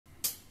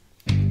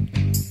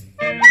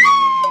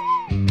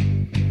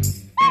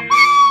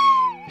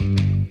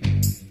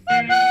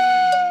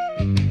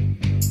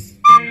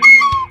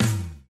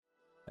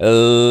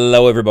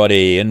Hello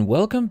everybody, and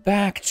welcome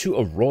back to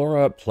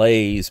Aurora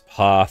Plays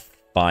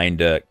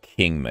Pathfinder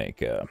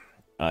Kingmaker.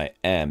 I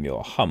am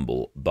your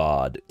humble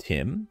bard,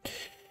 Tim.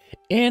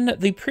 In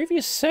the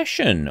previous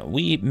session,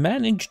 we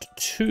managed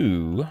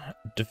to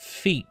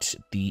defeat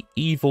the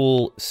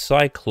evil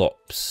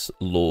Cyclops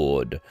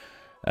Lord,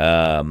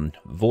 Vordikai,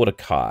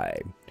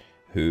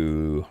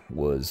 who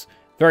was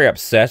very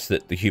upset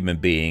that the human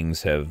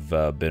beings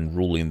have been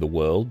ruling the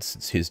world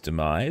since his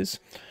demise.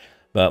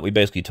 But we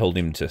basically told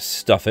him to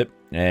stuff it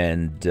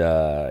and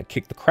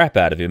kick the crap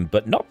out of him,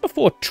 but not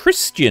before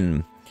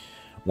Tristan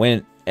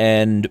went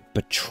and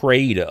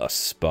betrayed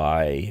us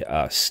by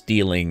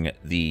stealing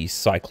the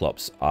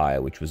Cyclops Eye,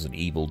 which was an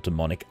evil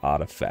demonic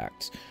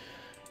artifact.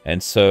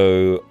 And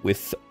so,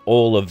 with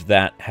all of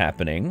that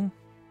happening,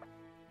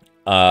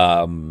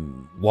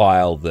 while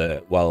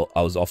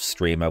I was off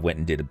stream, I went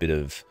and did a bit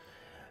of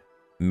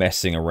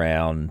messing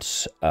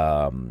around.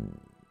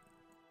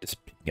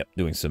 Yep,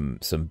 doing some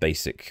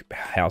basic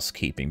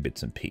housekeeping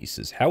bits and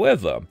pieces.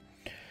 However,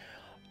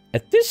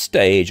 at this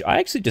stage, I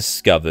actually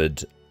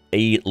discovered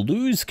a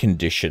lose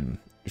condition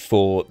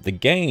for the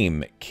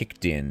game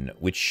kicked in,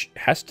 which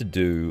has to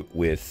do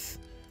with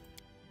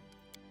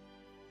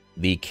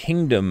the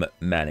kingdom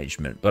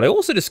management. But I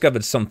also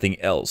discovered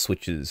something else,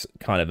 which is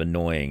kind of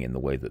annoying in the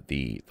way that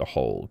the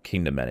whole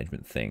kingdom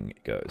management thing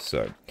goes.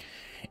 So,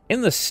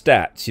 in the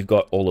stats, you've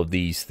got all of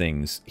these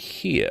things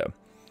here.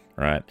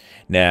 Right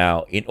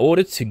now, in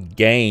order to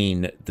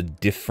gain the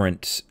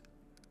different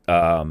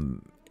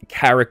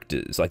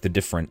characters, like the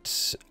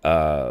different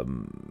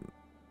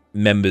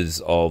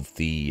members of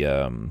the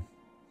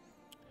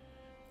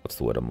what's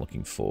the word I'm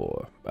looking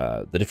for?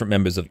 The different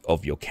members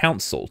of your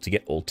council, to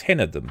get all 10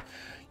 of them,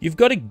 you've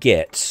got to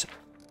get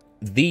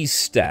these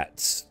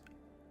stats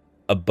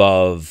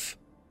above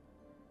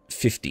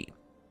 50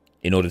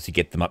 in order to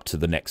get them up to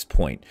the next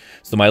point.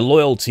 So my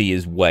loyalty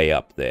is way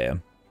up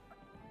there.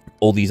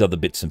 All these other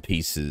bits and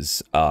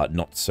pieces are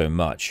not so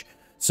much.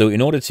 So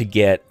in order to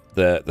get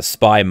the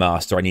Spy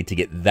Master, I need to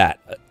get that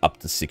up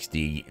to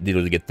 60. In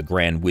order to get the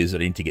Grand Wizard,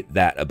 I need to get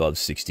that above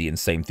 60. And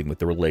same thing with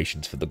the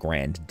relations for the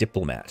Grand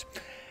Diplomat.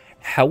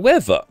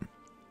 However,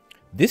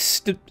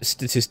 this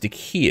statistic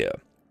here,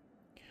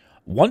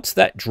 once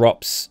that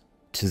drops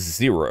to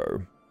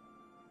 0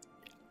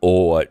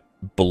 or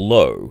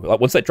below, like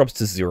once that drops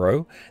to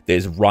 0,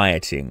 there's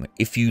rioting.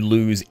 If you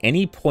lose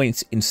any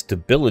points in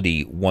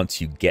stability once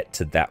you get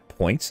to that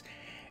point,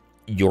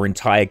 your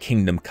entire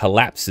kingdom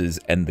collapses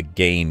and the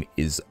game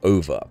is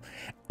over.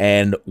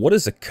 And what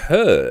has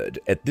occurred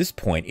at this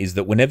point is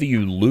that whenever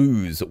you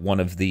lose one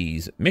of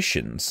these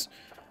missions,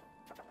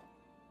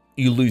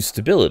 you lose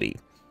stability.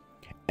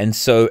 And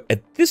so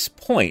at this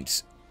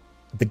point,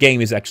 the game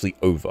is actually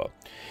over,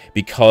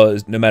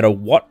 because no matter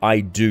what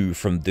I do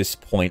from this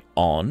point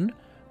on,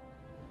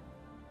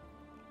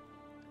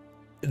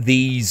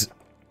 these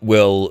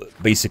will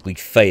basically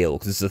fail,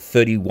 because it's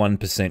a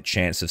 31%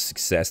 chance of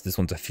success. This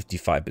one's a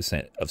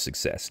 55% of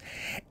success.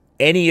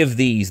 Any of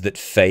these that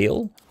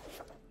fail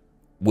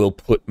will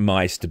put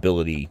my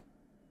stability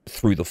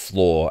through the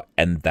floor,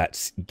 and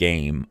that's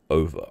game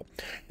over.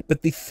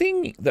 But the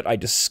thing that I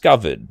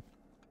discovered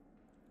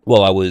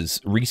while I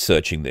was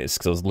researching this,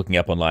 because I was looking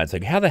up online,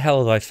 saying, how the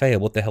hell did I fail?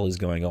 What the hell is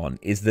going on?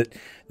 Is that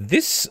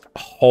this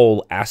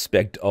whole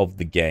aspect of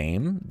the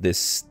game,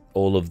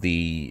 all of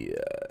the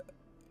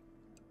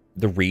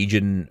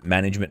region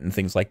management and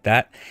things like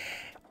that,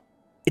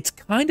 it's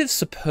kind of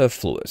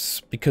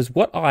superfluous, because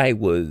what I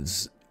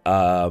was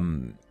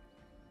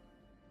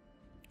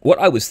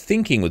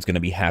thinking was going to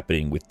be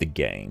happening with the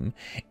game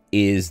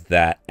is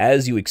that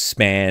as you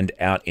expand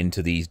out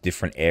into these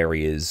different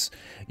areas,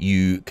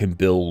 you can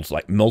build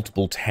like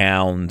multiple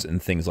towns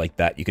and things like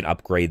that. You can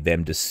upgrade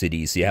them to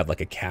cities. So you have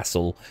like a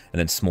castle and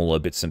then smaller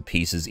bits and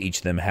pieces. Each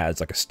of them has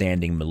like a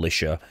standing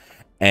militia.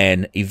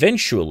 And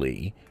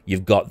eventually,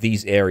 you've got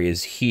these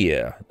areas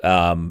here,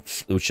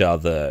 which are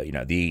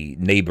the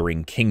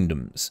neighboring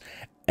kingdoms.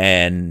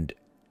 And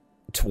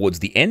towards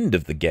the end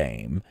of the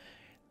game,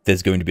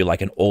 there's going to be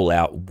like an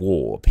all-out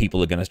war.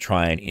 People are going to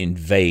try and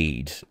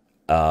invade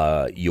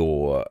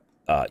your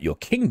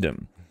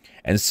kingdom.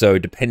 And so,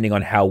 depending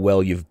on how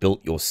well you've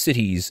built your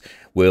cities,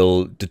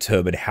 will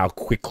determine how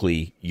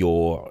quickly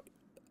your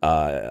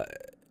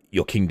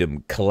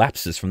kingdom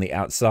collapses from the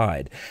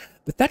outside.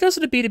 But that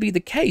doesn't appear to be the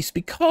case,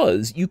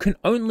 because you can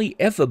only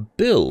ever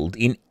build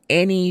in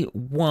any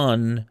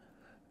one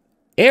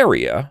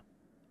area,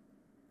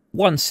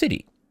 one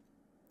city.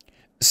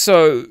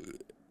 So,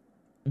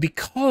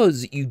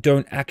 because you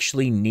don't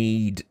actually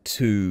need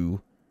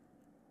to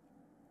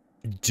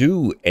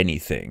do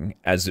anything,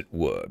 as it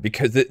were,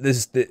 because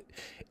it's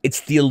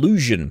the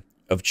illusion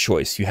of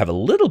choice. You have a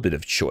little bit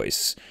of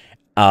choice,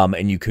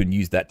 and you can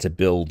use that to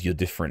build your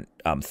different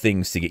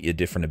things to get your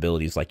different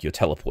abilities, like your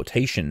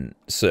teleportation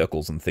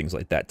circles and things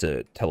like that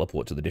to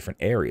teleport to the different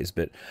areas.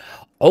 But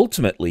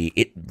ultimately,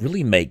 it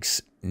really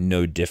makes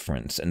no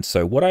difference. And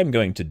so what I'm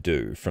going to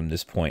do from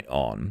this point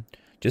on,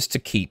 just to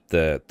keep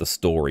the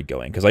story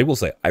going, because I will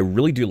say, I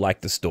really do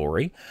like the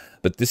story,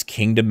 But this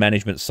kingdom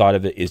management side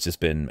of it has just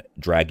been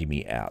dragging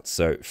me out.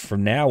 So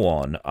from now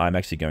on, I'm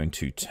actually going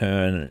to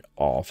turn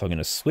off. I'm going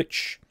to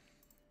switch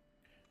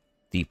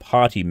the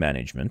party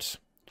management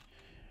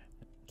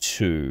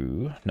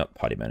to... Not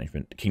party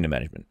management, kingdom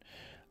management.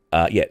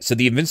 Yeah, so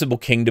the Invincible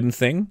Kingdom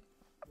thing,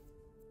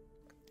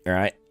 all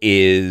right,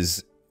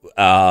 is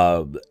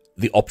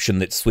the option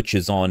that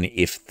switches on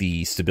if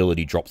the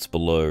stability drops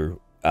below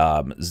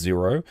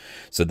 0.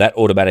 So that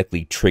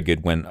automatically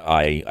triggered when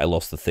I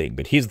lost the thing.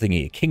 But here's the thing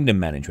here, Kingdom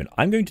Management.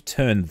 I'm going to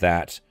turn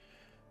that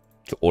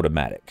to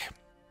automatic.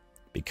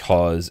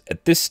 Because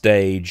at this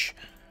stage,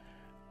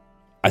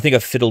 I think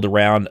I've fiddled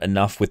around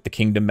enough with the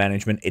Kingdom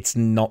Management.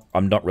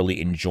 I'm not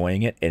really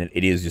enjoying it, and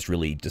it is just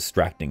really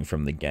distracting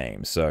from the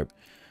game. So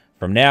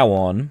from now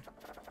on,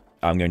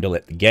 I'm going to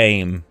let the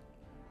game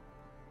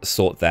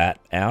sort that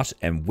out,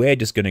 and we're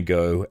just going to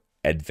go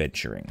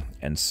adventuring.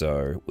 And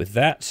so with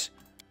that,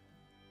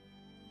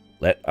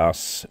 let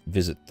us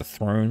visit the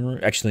throne room.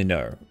 Actually,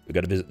 no, we've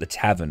got to visit the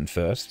tavern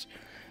first,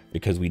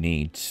 because we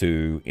need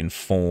to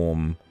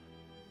inform,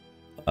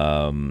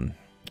 I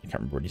can't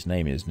remember what his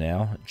name is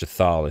now,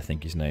 Jathal, I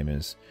think his name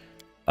is,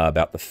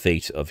 about the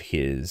fate of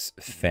his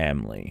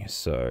family.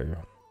 So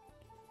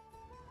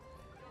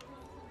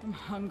I'm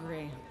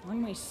hungry.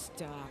 When we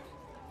stop?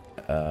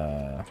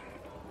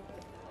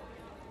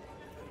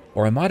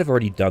 Or I might have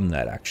already done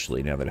that,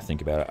 actually, now that I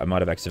think about it. I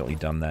might have accidentally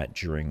done that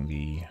during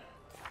the...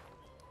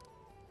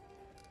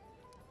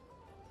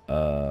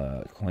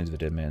 Coins of a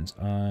Dead Man's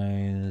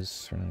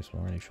Eyes. For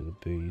the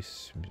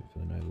Beast. For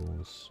the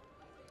Nobles.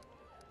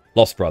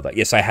 Lost Brother.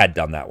 Yes, I had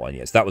done that one.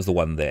 Yes, that was the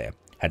one there.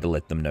 Had to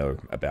let them know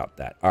about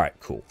that. Alright,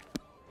 cool.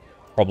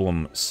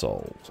 Problem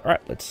solved.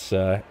 Alright, let's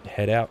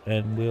head out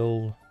and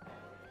we'll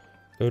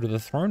go to the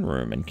throne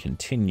room and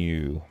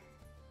continue...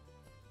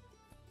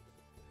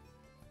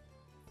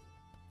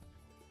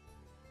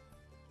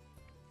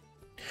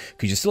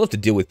 Because you still have to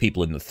deal with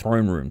people in the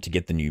throne room to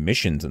get the new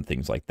missions and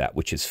things like that,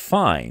 which is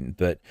fine,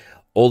 but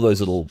all those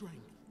little...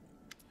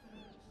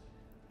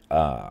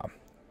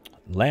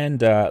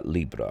 Landa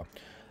Libra.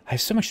 I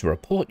have so much to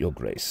report, Your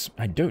Grace.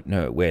 I don't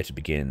know where to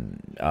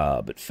begin.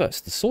 But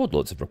first, the Sword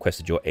Lords have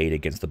requested your aid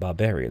against the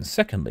Barbarians.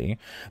 Secondly,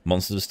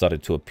 monsters have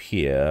started to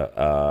appear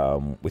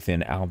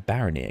within our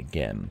barony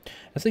again,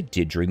 as they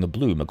did during the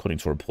bloom. According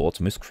to reports,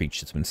 most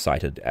creatures have been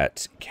sighted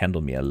at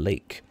Candlemere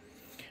Lake.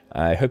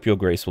 I hope Your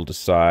Grace will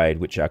decide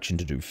which action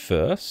to do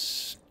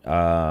first.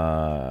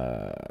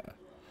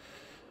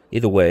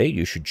 Either way,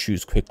 you should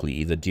choose quickly.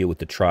 Either deal with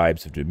the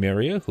tribes of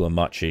Dumeria, who are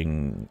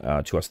marching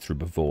to us through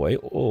Bavoy,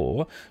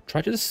 or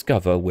try to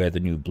discover where the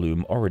new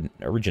bloom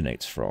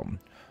originates from.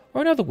 Or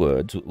in other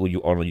words, will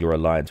you honor your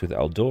alliance with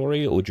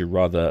Aldori, or would you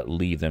rather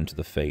leave them to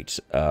the fate?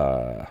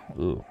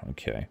 Ooh,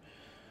 okay.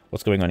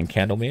 What's going on in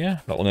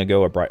Candlemere? Not long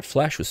ago, a bright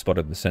flash was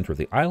spotted in the center of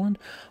the island.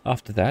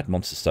 After that,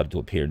 monsters started to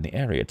appear in the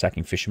area,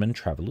 attacking fishermen and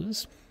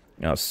travelers.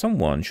 Now,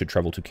 someone should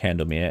travel to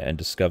Candlemere and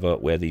discover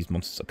where these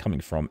monsters are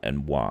coming from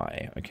and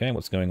why. Okay,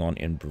 what's going on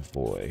in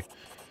Bravoy?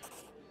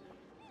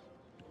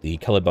 The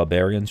Colored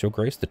Barbarians, Your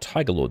Grace, the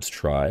Tiger Lord's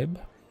tribe.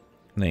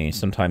 They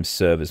sometimes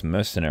serve as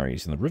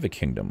mercenaries in the River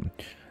Kingdom.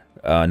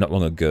 Not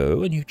long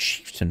ago, a new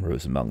chieftain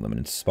rose among them and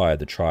inspired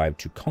the tribe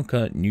to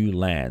conquer new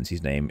lands.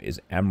 His name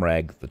is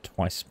Amrag the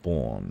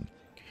Twice-Born.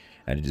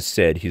 And it is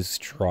said his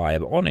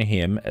tribe honor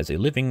him as a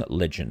living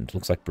legend.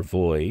 Looks like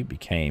Bravoy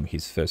became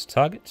his first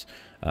target.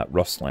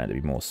 Rossland, to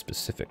be more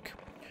specific.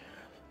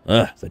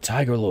 The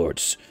Tiger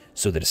Lords.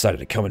 So they decided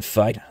to come and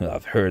fight?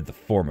 I've heard the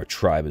former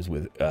tribe is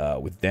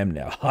with them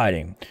now,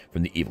 hiding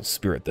from the evil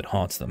spirit that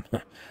haunts them.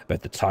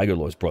 Bet the Tiger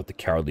Lords brought the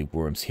cowardly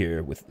worms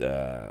here with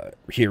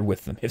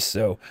them. If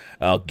so,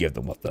 I'll give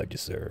them what they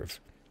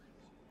deserve.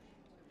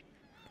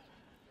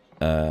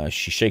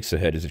 She shakes her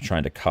head as if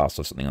trying to cast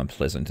off something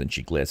unpleasant, and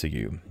she glares at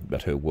you,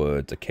 but her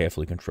words are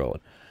carefully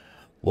controlled.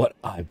 What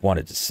I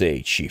wanted to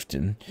say,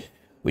 chieftain.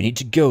 We need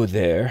to go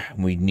there,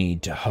 and we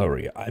need to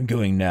hurry. I'm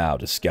going now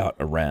to scout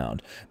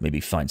around,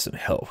 maybe find some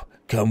help.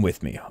 Come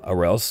with me,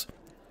 or else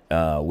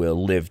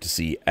we'll live to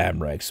see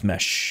Amrag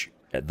smash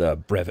at the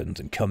Brevins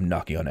and come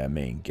knocking on our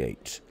main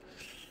gate.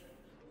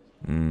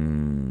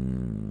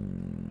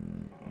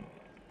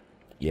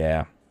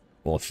 Yeah.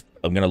 Well, if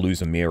I'm going to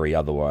lose Amiri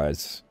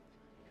otherwise.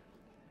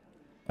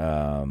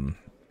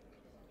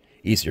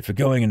 Easier. If we're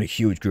going in a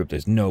huge group,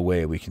 there's no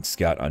way we can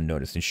scout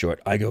unnoticed. In short,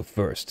 I go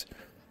first.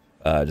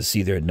 To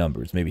see their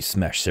numbers, maybe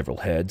smash several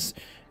heads,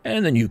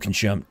 and then you can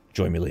join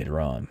me later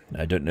on.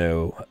 I don't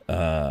know,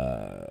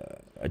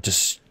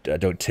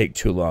 don't take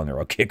too long or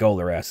I'll kick all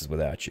their asses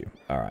without you.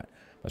 Alright,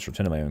 let's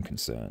return to my own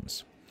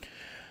concerns.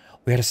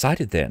 We had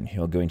decided then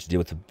you're going to deal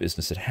with the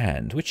business at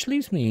hand, which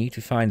leaves me to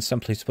find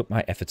some place to put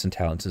my efforts and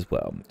talents as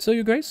well. So,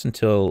 Your Grace,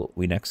 until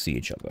we next see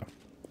each other.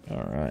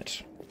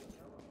 Alright.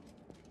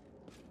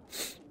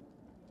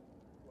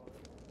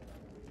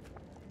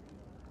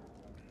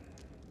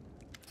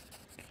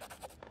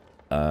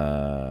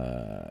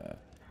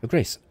 Your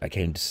Grace, I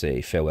came to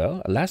say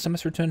farewell. Alas, I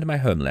must return to my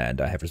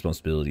homeland. I have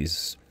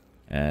responsibilities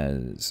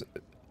as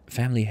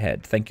family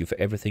head. Thank you for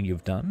everything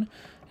you've done,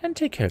 and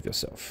take care of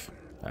yourself.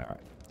 Alright.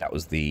 That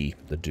was the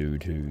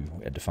dude who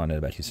had to find out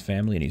about his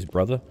family and his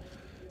brother.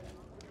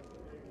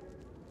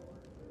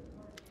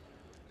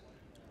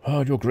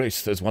 Oh, Your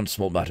Grace, there's one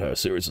small matter, a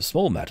series of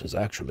small matters,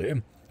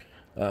 actually.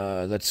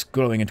 That's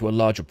growing into a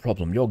larger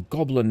problem. Your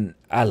goblin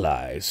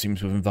ally seems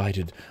to have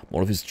invited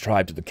more of his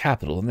tribe to the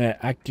capital, and they're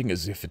acting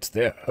as if it's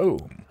their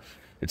home.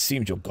 It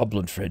seems your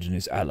goblin friend and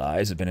his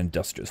allies have been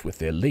industrious with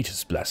their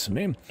latest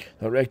blasphemy,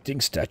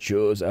 erecting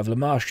statues of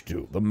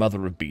Lamashtu, the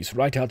mother of beasts,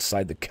 right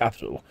outside the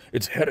capital.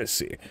 It's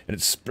heresy, and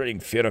it's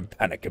spreading fear and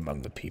panic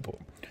among the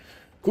people.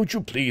 Could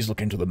you please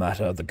look into the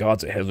matter? The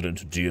guards are hesitant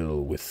to deal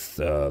with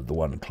the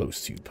one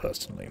close to you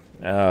personally.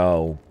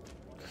 Oh.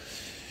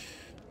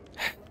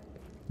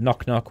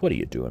 Knock, knock. What are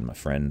you doing, my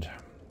friend?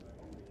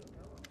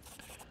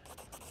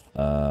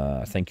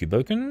 Thank you,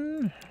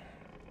 Boken.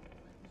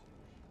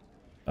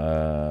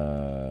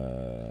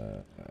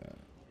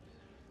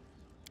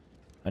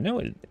 I know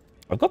it.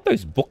 I've got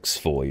those books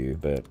for you,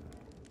 but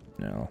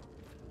no.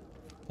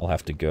 I'll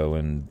have to go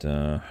and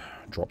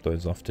drop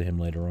those off to him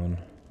later on.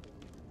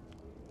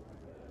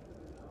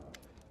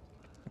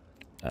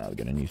 We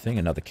got a new thing,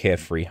 another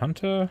Carefree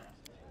Hunter.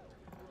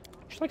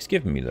 She likes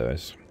giving me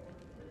those.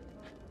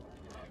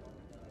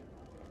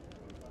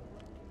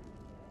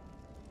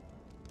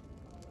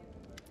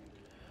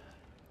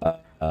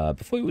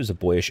 Before he was a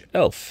boyish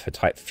elf, a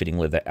tight-fitting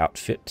leather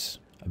outfit.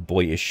 A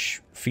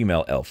boyish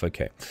female elf,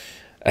 okay.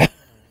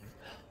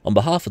 On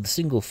behalf of the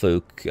simple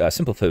folk of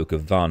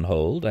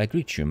Varnhold, I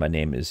greet you. My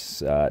name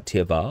is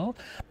Tierval.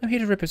 I'm here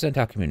to represent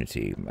our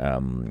community,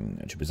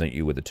 to present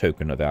you with a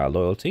token of our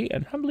loyalty,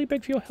 and humbly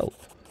beg for your help.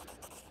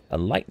 A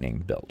lightning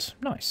belt.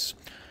 Nice.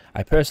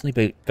 I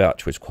personally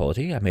vouch for its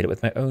quality. I made it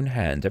with my own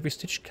hands, every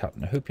stitch cut,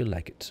 and I hope you'll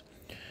like it.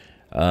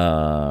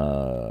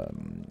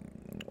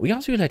 We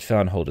also let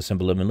Varnhold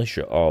assemble a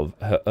militia of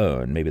her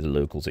own. Maybe the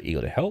locals are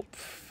eager to help.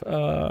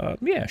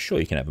 Yeah, sure,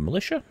 you can have a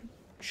militia.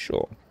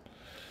 Sure.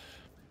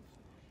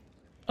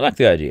 I like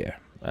the idea.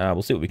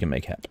 We'll see what we can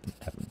make happen.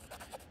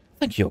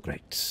 Thank you,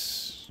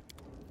 great.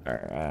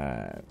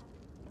 Alright.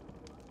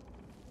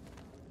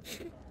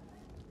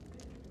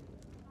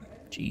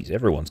 Jeez,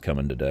 everyone's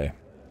coming today.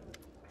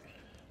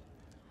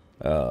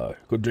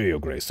 Good day, Your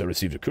Grace. I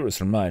received a curious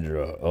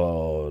reminder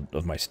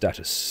of my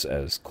status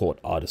as court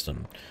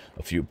artisan.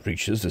 A few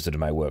preachers visited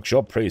my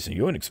workshop, praising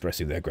you and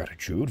expressing their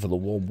gratitude for the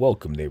warm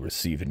welcome they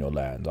received in your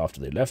land.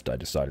 After they left, I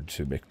decided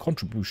to make a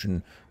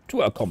contribution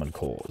to our common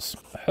cause.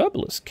 A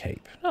herbalist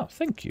cape. Oh,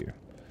 thank you.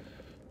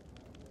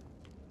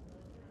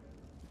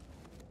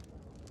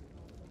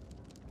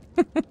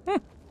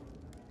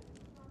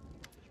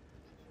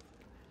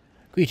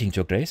 Greetings,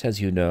 Your Grace. As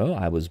you know,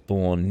 I was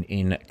born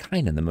in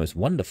Kynan, the most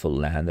wonderful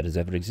land that has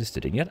ever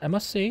existed, and yet I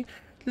must say,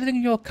 living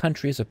in your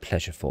country is a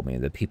pleasure for me.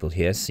 The people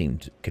here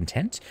seemed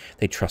content.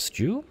 They trust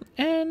you,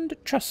 and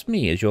trust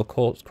me as your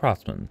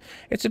craftsman.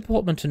 It's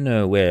important to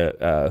know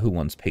who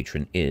one's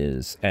patron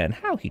is, and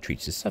how he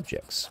treats his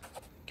subjects.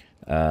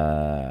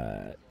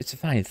 It's a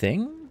fine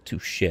thing to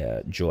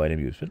share joy and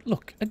amusement.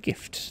 Look, a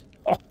gift.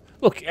 Oh,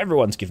 look,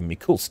 everyone's giving me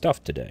cool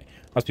stuff today.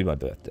 Must be my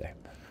birthday.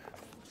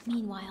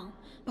 Meanwhile,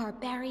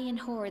 barbarian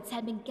hordes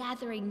had been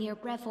gathering near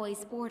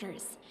Brevoy's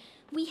borders.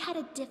 We had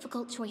a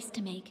difficult choice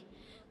to make.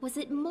 Was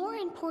it more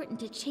important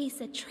to chase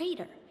a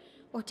traitor,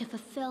 or to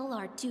fulfill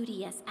our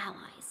duty as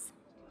allies?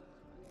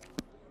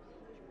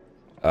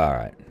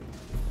 Alright.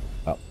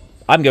 Well,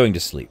 I'm going to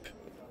sleep.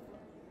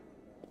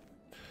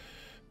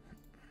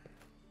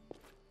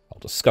 I'll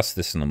discuss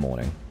this in the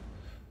morning.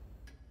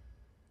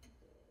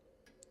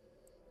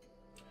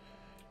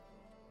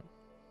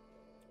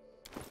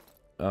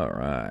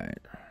 Alright.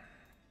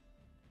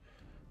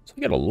 So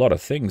we got a lot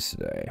of things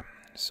today.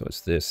 So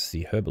it's this,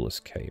 the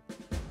herbalist cape.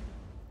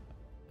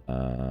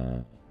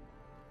 Oh,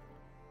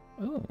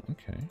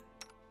 okay.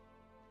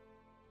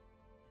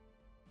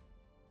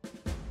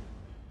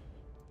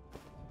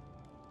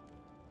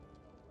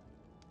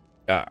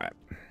 Alright.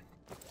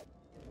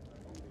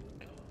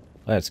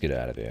 Let's get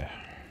out of here.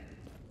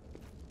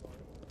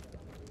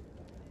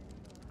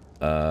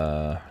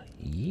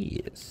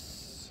 Yes.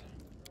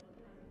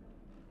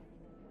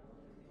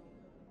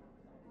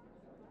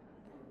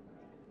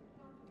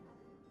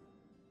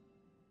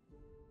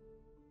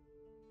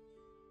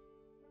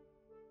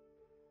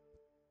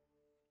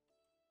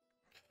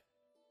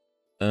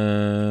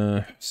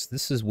 So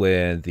this is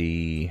where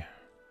the...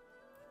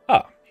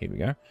 Ah, here we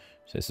go.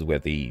 So this is where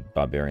the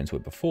Barbarians were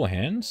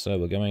beforehand, so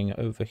we're going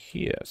over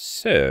here.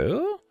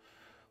 So,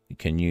 we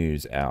can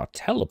use our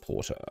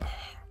teleporter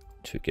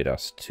to get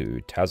us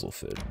to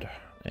Tazelford.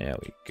 There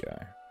we go.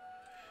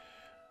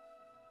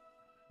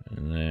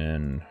 And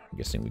then, I'm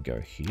guessing we go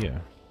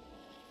here.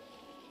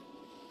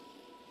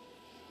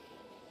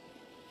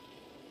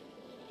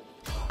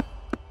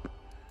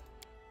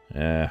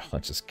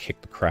 Let's just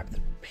kick the crap out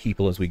of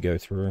people as we go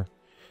through.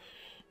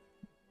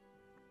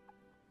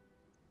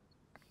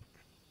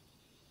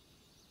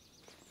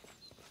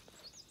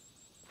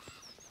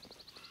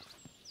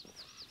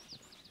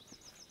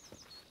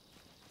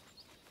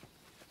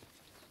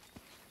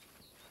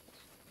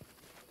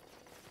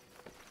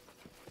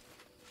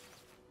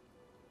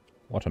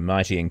 What a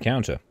mighty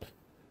encounter.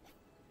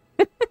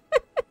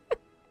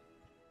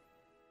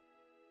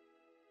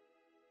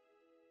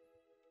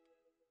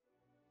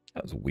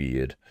 That was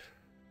weird.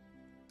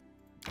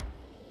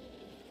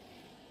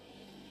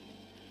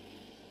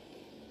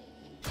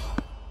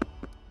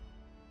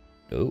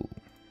 Oh.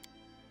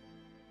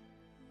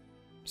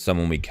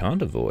 Someone we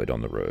can't avoid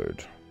on the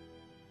road.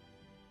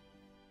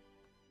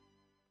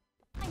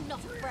 I'm not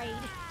afraid.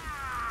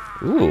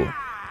 Ooh.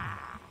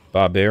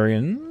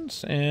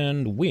 Barbarians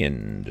and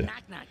wind.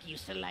 Knock Knock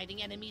used to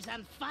lighting enemies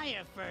on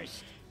fire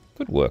first.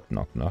 Good work,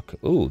 Knock Knock.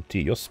 Oh,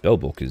 dear, your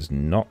spellbook is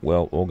not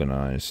well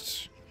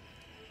organized.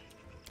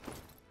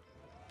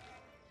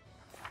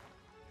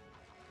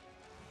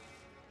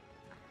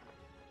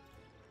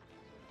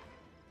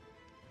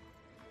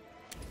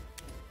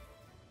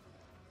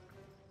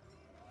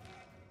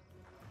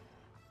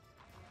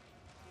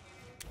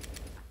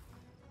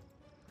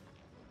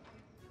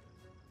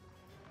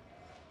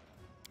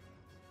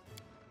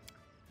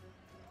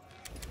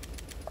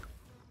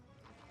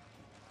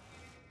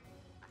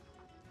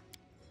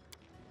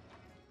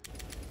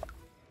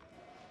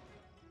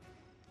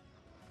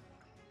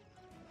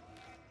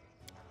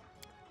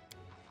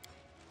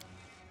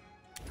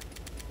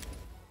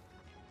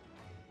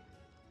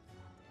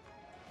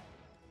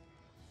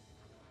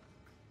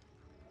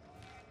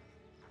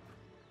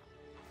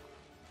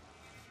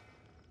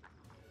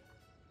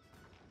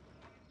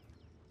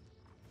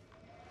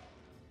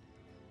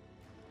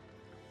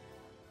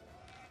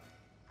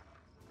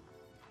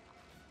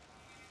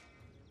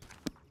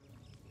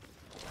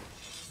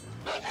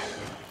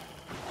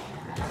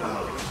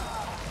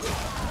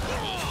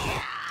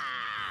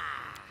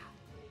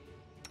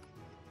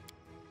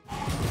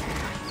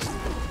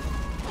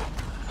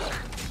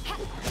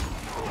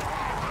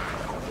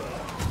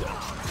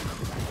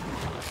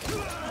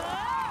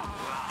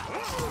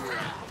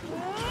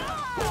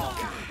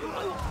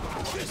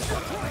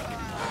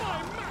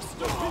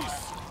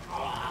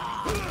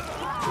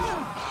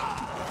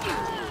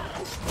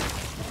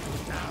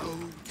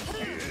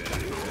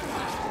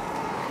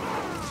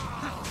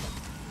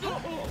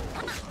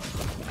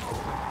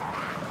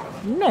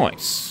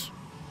 Nice.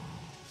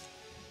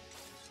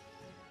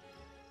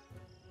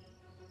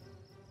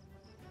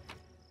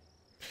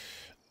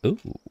 Ooh.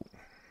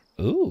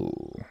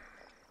 Ooh.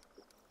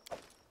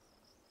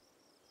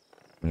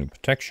 New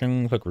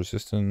protection, click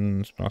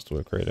resistance,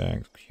 masterwork, great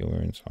axe,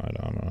 healer, inside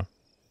armor.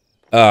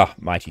 Ah,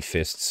 mighty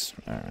fists.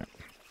 Alright.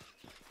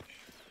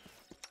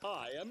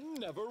 I am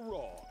never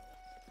wrong.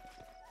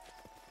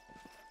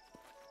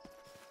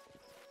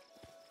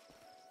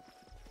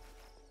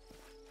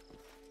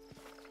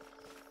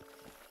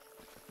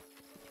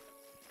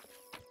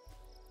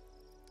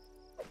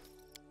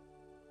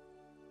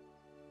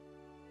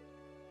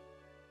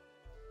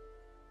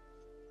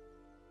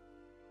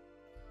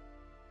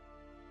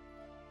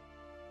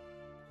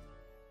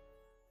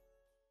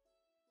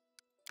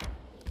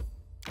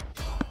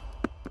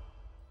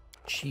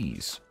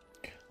 Jeez.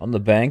 On the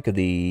bank of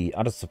the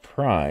Utter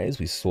Surprise,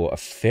 we saw a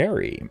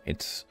ferry.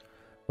 Its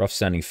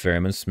rough-sounding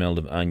ferryman smelled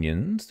of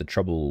onions.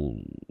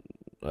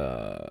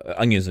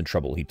 Onions and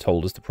trouble. He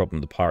told us the problem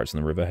of the pirates in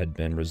the river had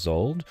been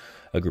resolved.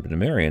 A group of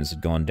Nemerians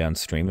had gone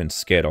downstream and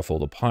scared off all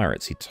the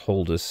pirates. He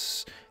told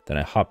us then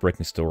a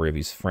heartbreaking story of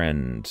his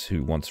friend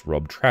who once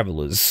robbed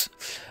travelers,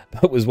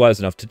 but was wise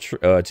enough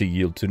to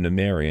yield to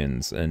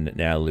Nemerians, and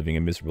now living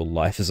a miserable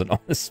life as an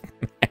honest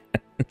man.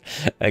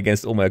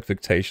 Against all my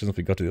expectations,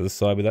 we got to the other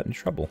side without any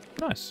trouble.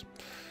 Nice.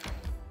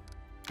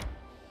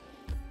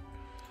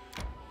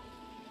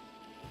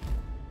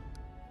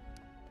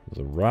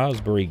 The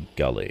Raspberry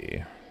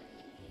Gully.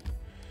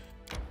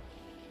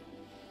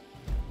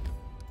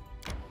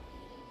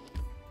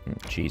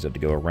 Geez, I had to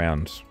go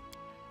around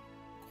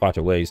quite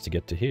a ways to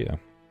get to here.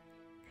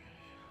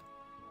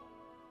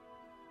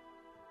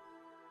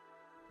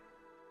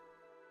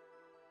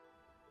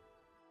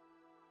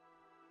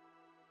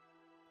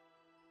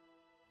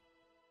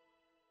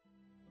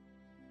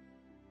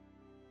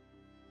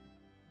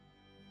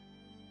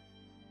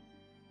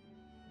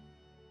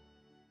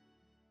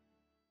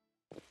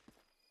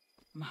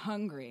 I'm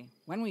hungry.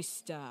 When we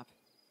stop?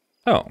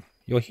 Oh,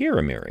 you're here,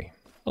 Amiri.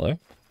 Hello.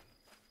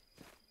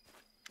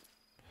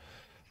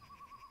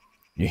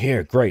 You're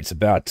here. Great. It's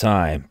about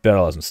time.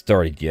 Battle hasn't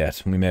started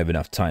yet. We may have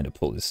enough time to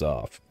pull this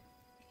off.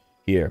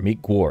 Here,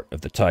 meet Gwart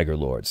of the Tiger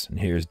Lords. And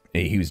he was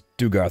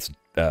Dugarth's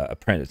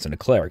apprentice and a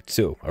cleric,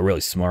 too. A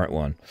really smart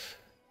one.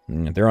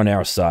 They're on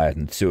our side,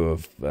 and two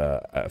of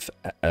us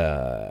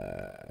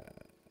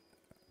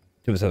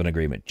have an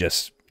agreement.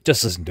 Just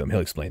listen to him. He'll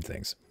explain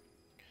things.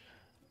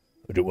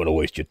 I don't want to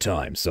waste your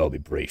time, so I'll be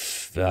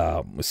brief.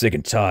 We're sick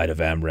and tired of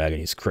Amrag and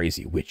his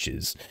crazy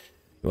witches.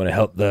 We want to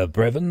help the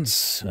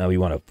Brevins. We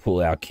want to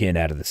pull our kin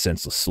out of the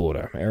senseless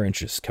slaughter. Our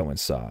interests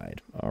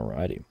coincide.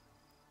 Alrighty.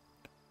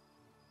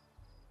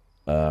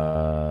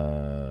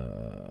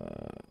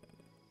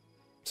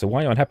 So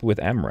why are you unhappy with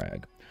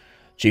Amrag?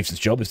 Chief's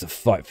job is to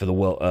fight for the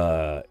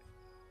wealth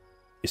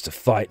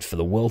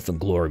and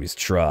glory of his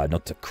tribe,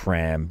 not to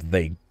cram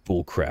vague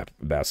bullcrap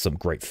about some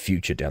great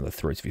future down the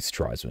throats of his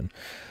tribesmen.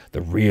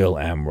 The real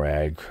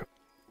Amrag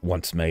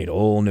once made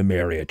all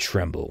Numeria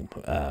tremble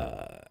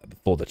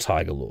before the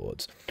Tiger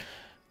Lords.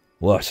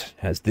 What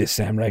has this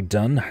Amrag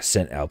done?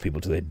 Sent our people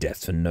to their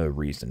deaths for no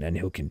reason, and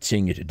he'll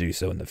continue to do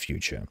so in the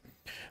future.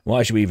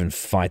 Why should we even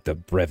fight the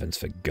Brevins,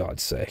 for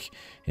God's sake?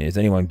 And is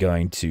anyone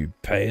going to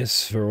pay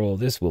us for all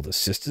this? Will the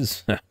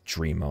sisters?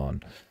 Dream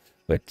on.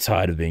 We're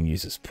tired of being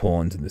used as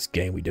pawns in this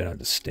game we don't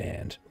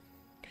understand.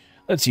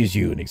 Let's use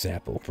you an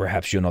example.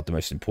 Perhaps you're not the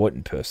most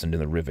important person in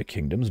the River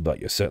Kingdoms, but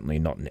you're certainly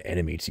not an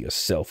enemy to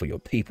yourself or your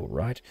people,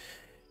 right?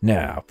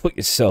 Now, put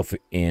yourself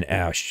in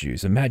our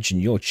shoes.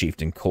 Imagine your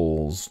chieftain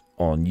calls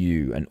on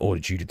you and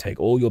orders you to take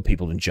all your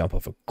people and jump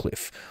off a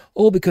cliff,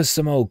 all because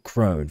some old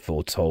crone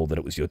foretold that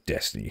it was your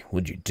destiny.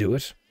 Would you do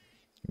it?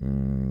 Well,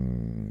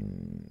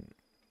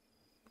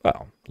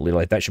 a little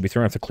like that should be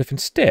thrown off the cliff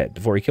instead,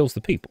 before he kills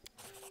the people.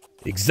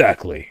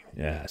 Exactly.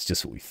 Yeah, it's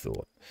just what we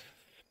thought.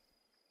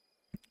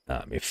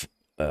 If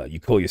you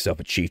call yourself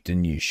a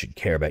chieftain, you should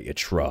care about your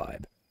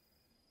tribe.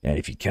 And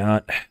if you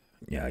can't,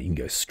 yeah, you can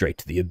go straight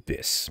to the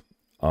abyss.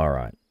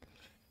 Alright.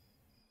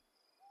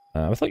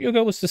 I thought your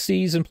goal was to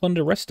seize and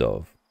plunder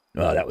Restov.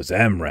 Oh, that was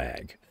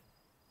Amrag.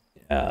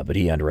 But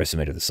he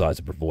underestimated the size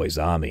of Brevoy's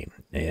army.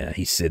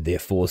 He said their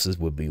forces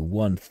would be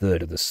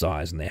 1/3 of the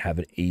size, and they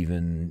haven't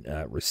even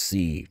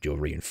received your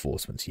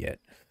reinforcements yet.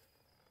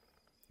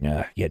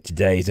 Yet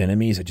today's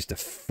enemies are just a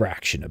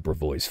fraction of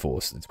Brevoy's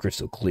forces. It's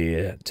crystal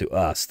clear to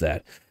us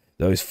that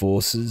those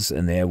forces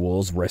and their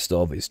walls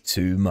Restov is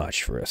too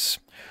much for us.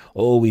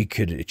 All we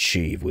could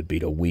achieve would be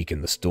to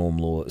weaken the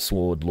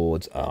Sword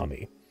Lord's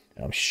army.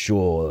 And I'm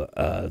sure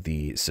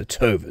the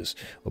Sertovas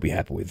will be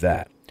happy with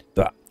that.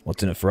 But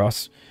what's in it for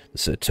us? The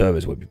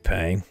Sertovas will be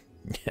paying,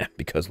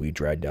 because we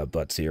dragged our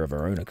butts here of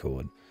our own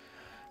accord.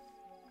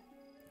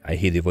 I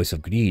hear the voice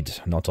of greed,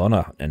 not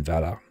honor and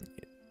valor.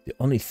 The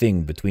only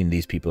thing between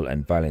these people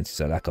and violence is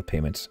a lack of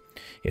payment.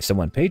 If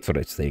someone paid for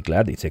it, they'd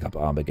gladly take up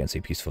arms against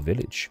a peaceful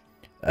village.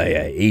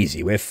 Hey,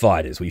 easy. We're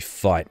fighters. We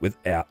fight with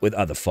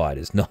other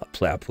fighters, not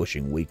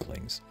plow-pushing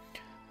weaklings.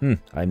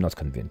 I'm not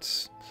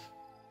convinced.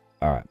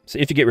 Alright, so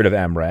if you get rid of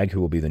Amrag, who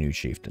will be the new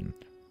chieftain?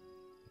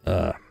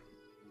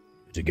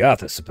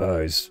 Jagarth, I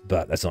suppose,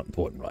 but that's not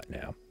important right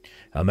now.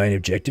 Our main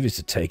objective is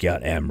to take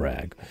out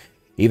Amrag.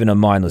 Even a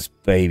mindless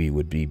baby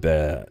would be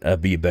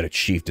a better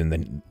chieftain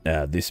than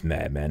this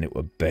madman. It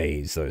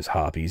obeys those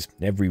harpies,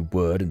 every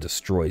word, and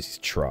destroys his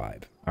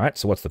tribe. Alright,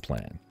 so what's the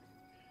plan?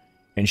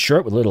 In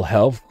short, with little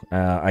help,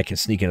 I can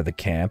sneak into the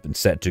camp and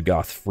set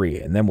Jagarth free,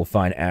 and then we'll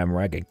find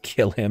Amrag and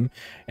kill him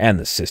and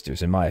the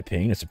sisters. In my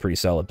opinion, it's a pretty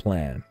solid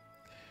plan.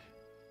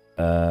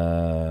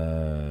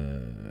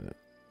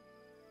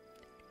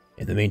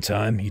 In the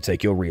meantime, you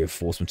take your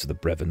reinforcements to the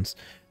Brevins,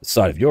 the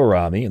side of your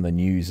army, and the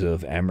news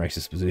of Amrag's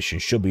disposition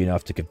should be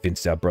enough to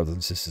convince our brothers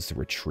and sisters to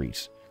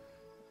retreat.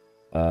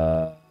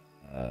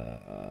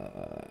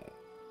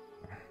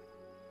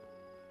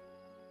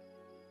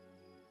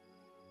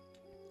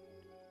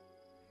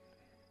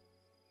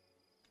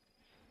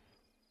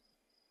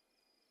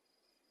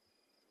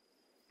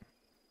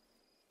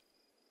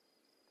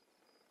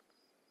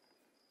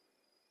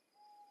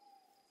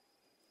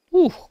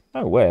 Ooh,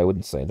 no way, I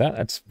wouldn't say that.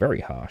 That's very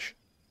harsh.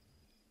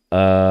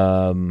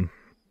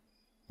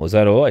 Was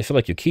that all? I feel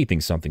like you're keeping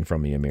something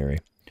from me, Amiri.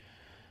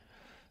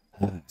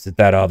 Is it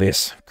that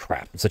obvious?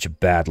 Crap, I'm such a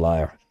bad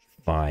liar.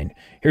 Fine.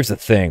 Here's the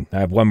thing. I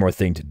have one more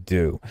thing to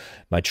do.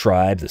 My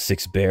tribe, the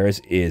Six Bears,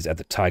 is at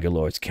the Tiger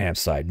Lord's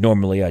campsite.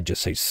 Normally, I'd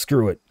just say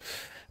screw it.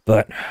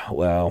 But,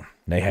 well,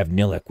 they have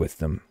Nilek with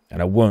them,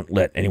 and I won't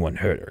let anyone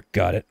hurt her.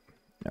 Got it?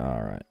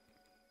 Alright.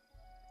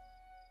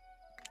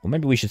 Well,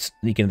 maybe we should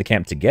sneak into the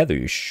camp together.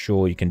 You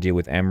sure you can deal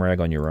with Amrag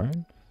on your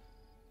own?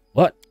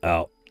 What?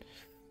 Oh.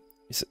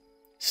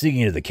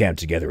 Sneaking into the camp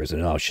together is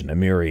an option.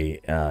 Amiri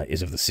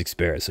is of the Six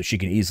Bears, so she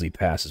can easily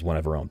pass as one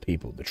of her own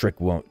people. The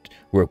trick won't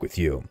work with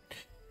you.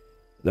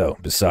 Though,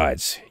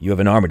 besides, you have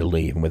an army to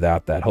lead, and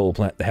without that,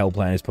 the whole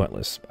plan is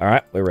pointless.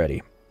 Alright, we're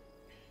ready.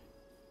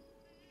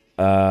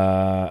 No,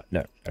 I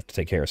have to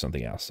take care of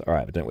something else.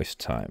 Alright, but don't waste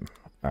time.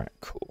 Alright,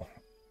 cool.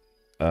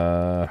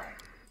 I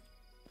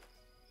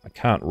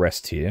can't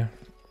rest here.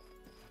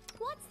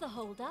 What's the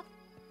holdup?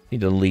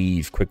 Need to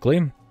leave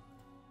quickly.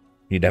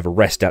 Need to have a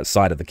rest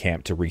outside of the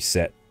camp to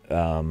reset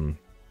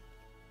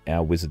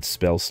our wizard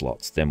spell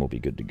slots. Then we'll be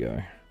good to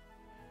go.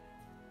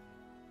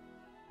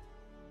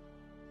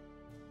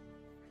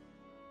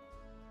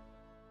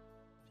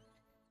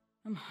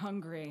 I'm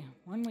hungry.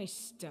 When we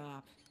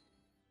stop?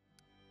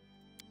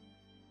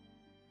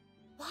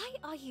 Why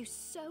are you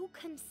so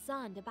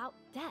concerned about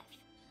death?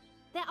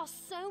 There are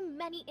so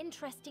many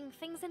interesting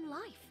things in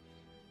life.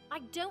 I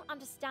don't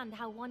understand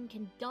how one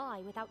can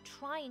die without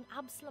trying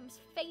Absalom's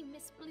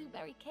famous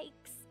blueberry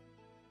cakes.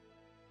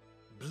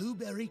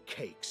 Blueberry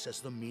cakes as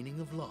the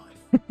meaning of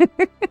life.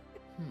 There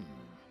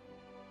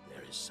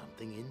is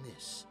something in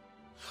this.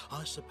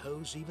 I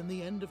suppose even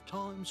the end of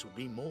times would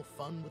be more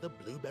fun with a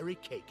blueberry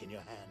cake in your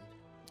hand.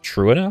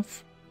 True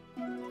enough.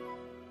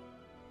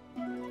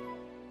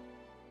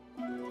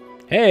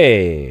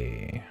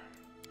 Hey!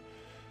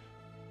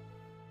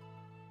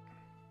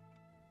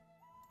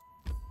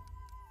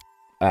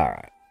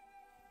 Alright.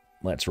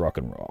 Let's rock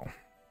and roll.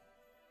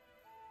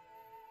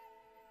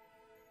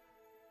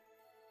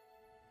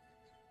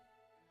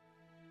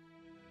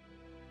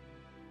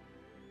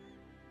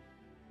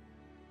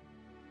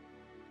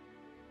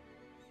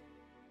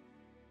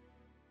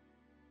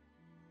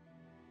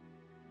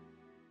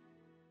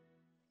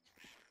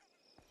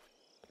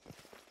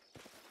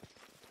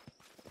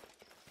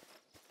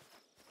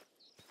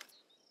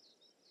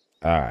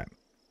 Alright.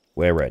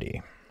 We're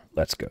ready.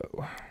 Let's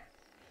go.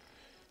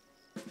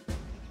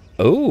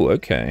 Oh,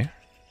 okay.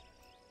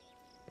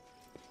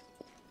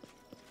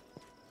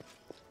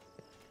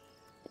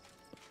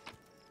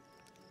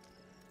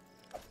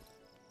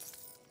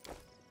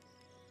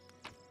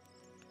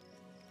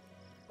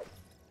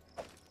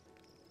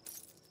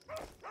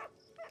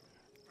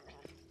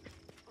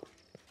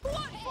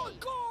 What for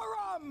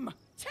Gorum?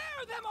 Tear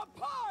them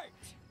apart!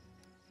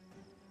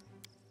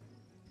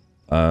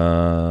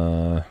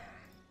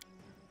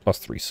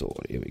 +3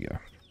 sword. Here we go.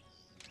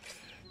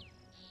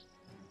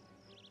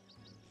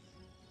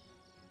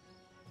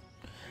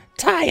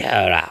 Tie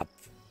her up.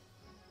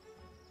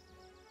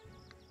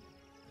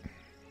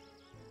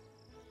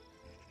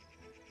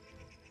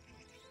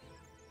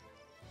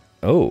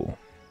 Oh.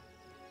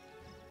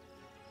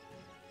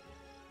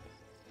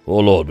 Oh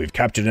lord, we've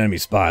captured an enemy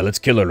spy. Let's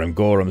kill her in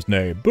Gorham's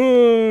name.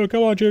 Boo!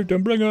 Come on,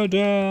 chieftain, bring her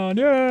down.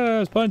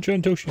 Yes, punch her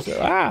until she's...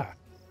 Ah!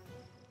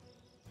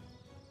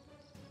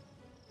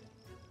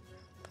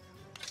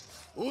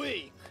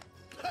 Weak,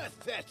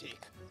 pathetic,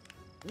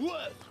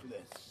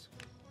 worthless.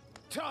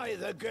 Tie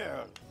the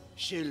girl.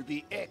 She'll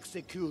be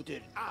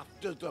executed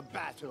after the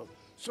battle,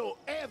 so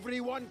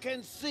everyone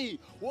can see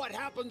what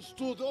happens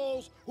to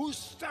those who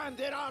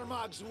stand in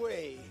Armag's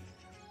way.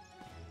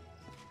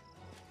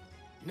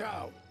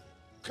 Now,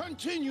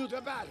 continue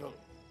the battle.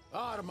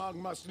 Armag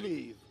must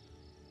leave.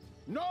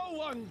 No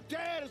one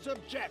dares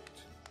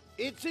object.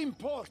 It's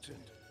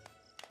important.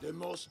 The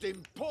most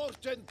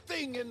important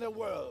thing in the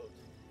world.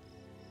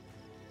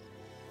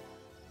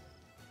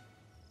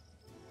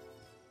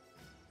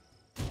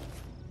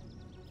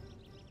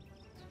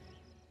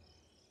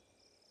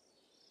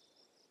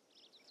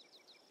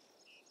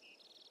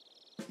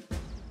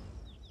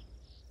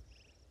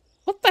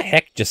 What the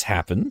heck just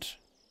happened?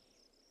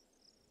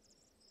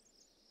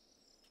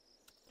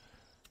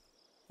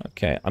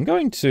 Okay, I'm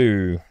going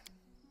to...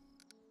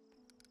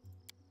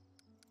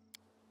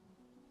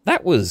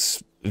 That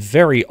was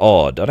very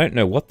odd. I don't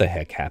know what the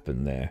heck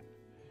happened there.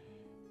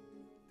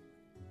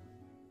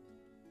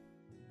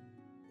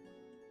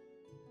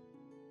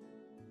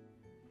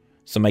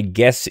 So my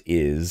guess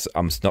is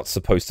I'm not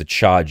supposed to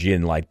charge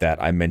in like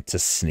that. I meant to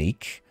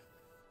sneak.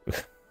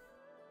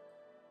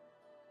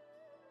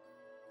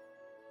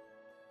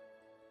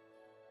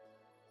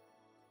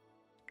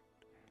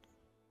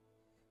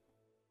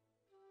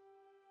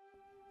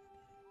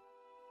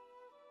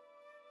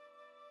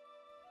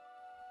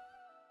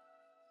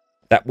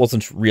 That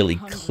wasn't really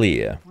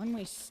clear. When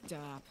we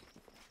stop.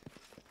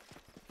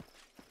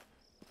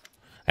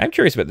 I'm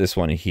curious about this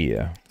one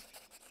here.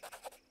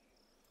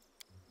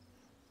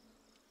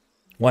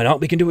 Why not?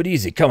 We can do it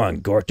easy. Come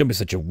on, Gort. Don't be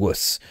such a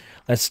wuss.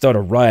 Let's start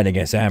a riot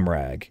against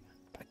Amrag.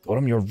 By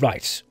Gorham, you're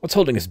right. What's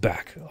holding us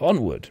back?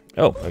 Onward.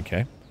 Oh,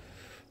 okay.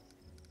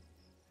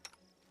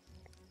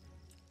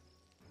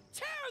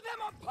 Tear them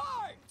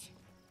apart!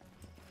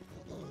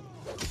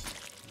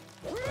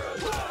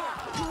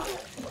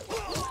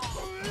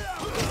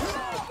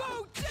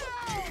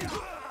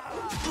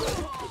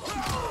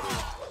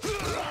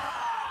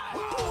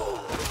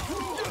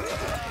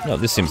 No,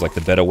 this seems like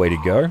the better way to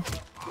go.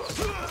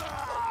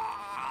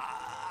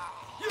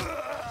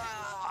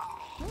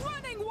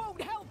 Running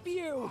won't help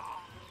you!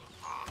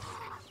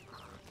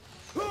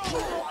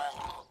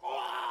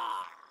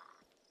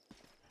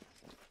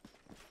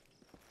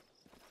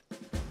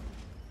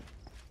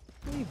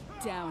 We've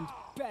downed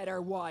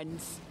better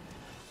ones.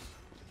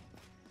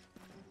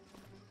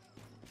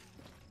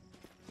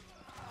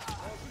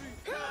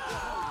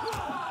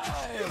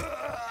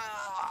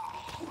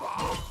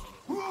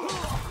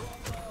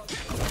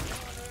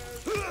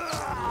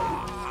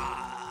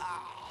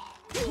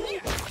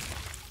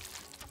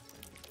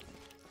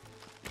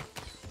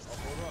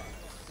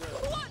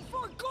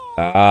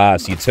 Ah,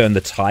 so you turn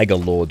the Tiger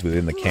Lords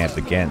within the camp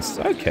against.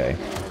 Okay.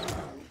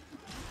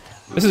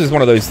 This is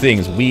one of those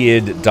things,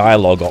 weird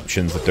dialogue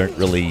options that don't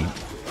really...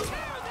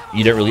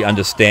 You don't really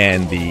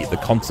understand the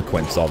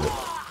consequence of it.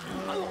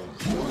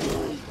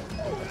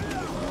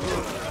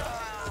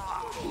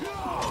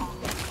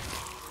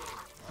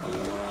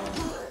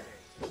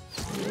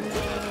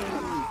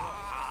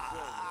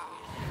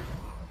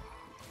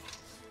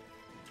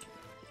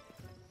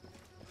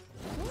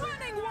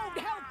 Running won't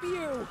help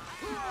you!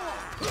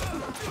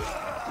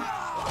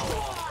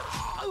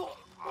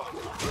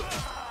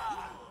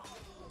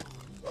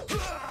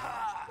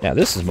 Now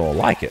this is more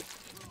like it.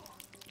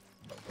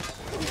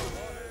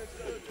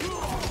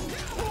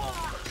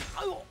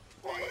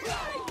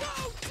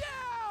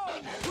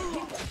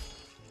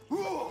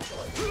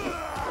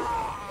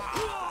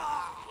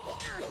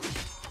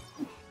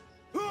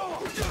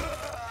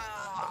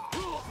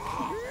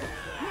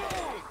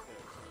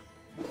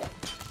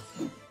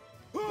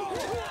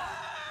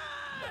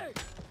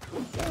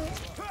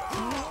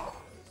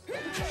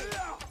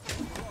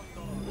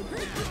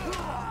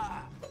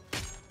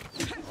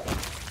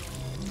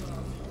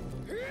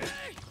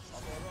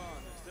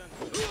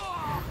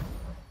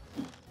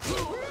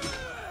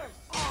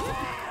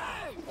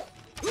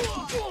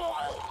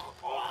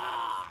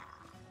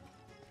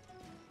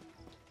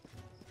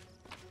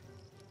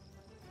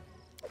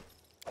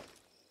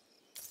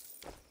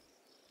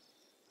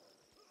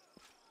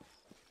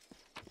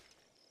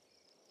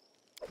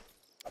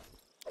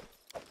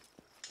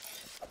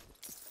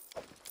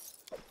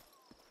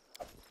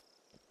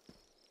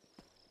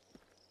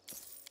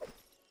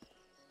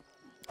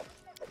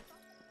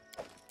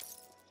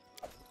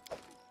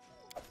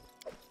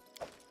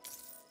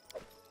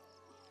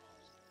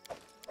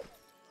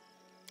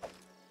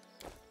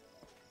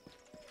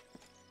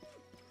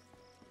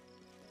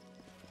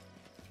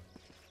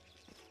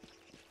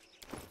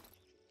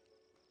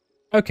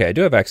 Okay, I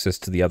do have access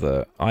to the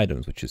other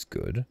items, which is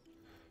good.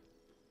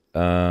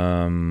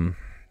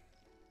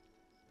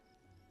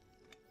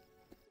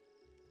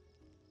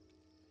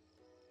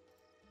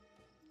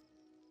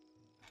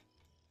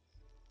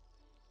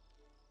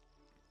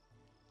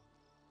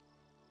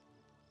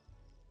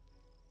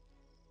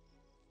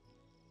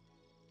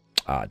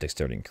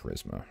 Dexterity and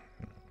charisma.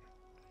 It'd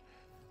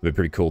be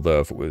pretty cool, though,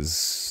 if it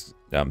was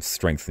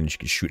strength and you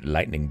could shoot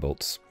lightning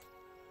bolts.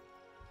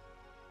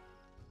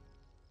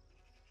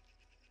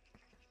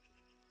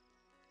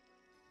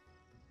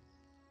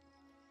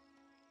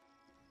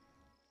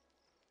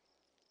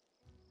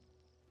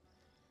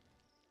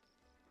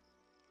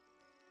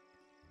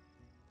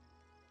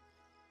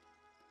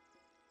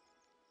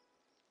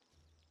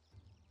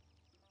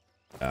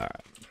 Alright.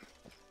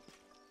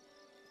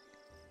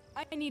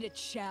 I need a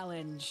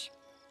challenge.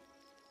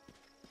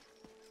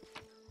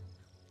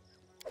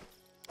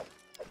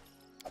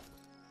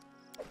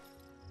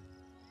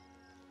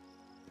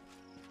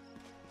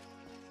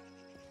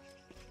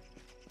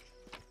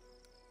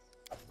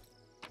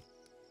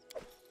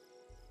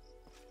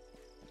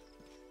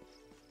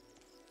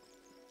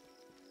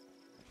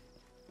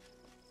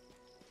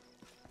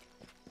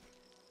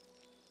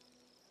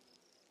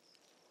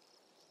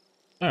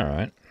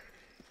 Alright.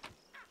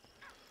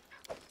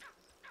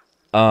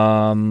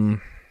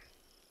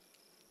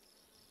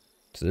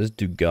 So there's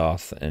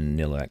Dugarth and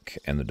Nilek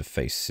and the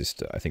Defaced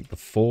Sister. I think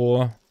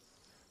before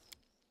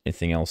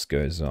anything else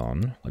goes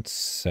on, let's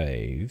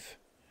save.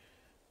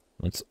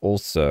 Let's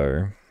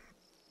also...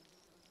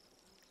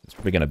 There's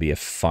probably going to be a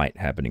fight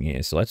happening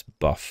here, so let's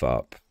buff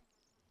up.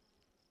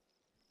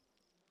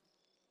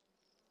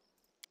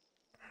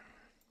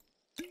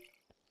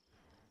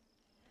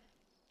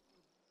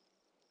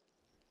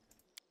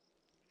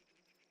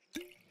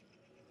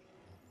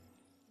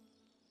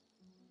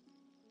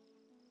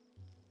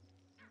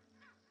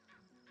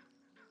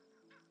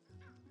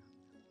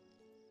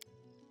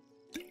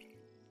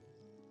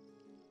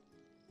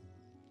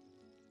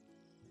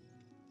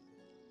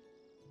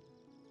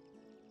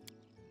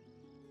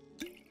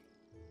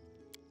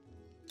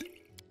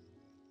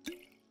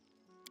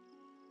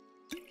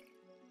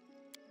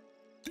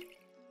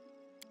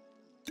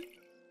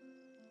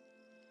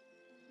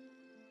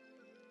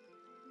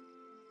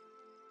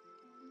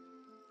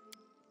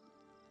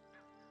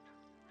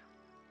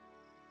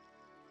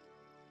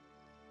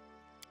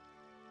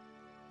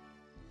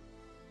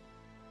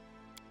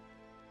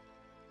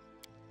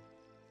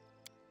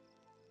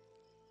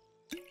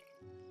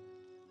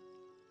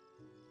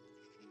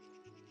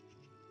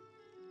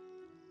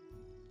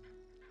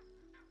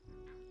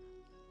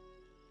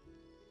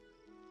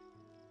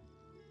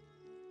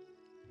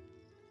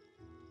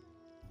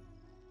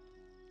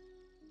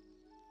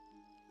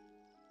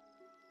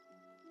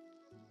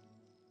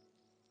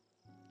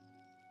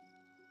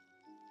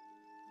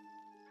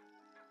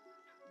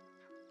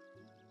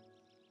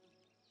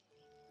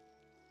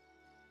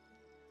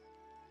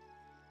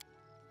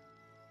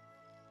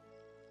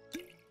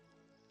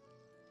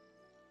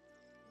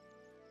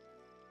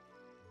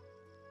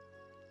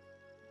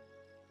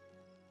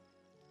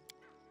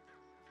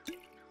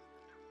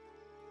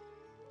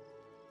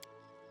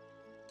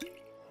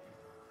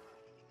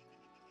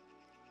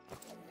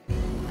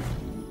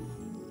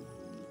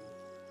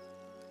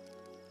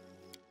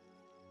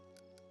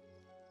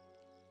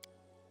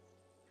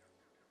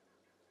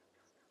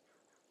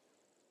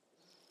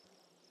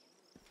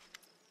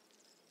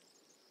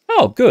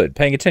 Oh, good.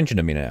 Paying attention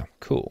to me now.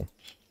 Cool.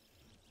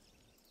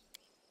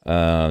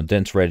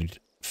 Dense red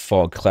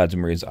fog clouds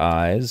Maria's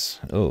eyes.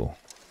 Oh.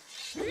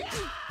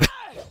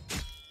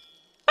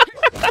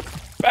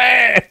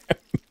 Bam!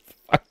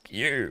 Fuck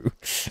you.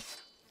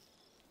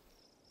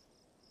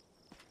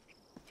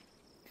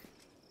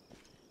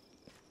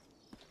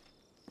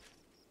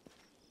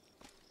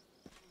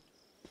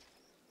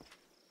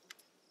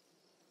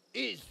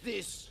 Is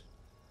this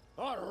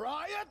a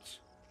riot?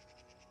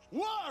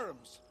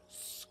 Worms!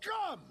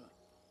 Scum!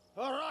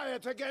 A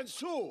riot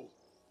against who?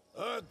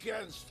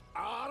 Against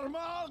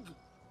Armagh?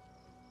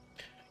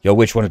 Your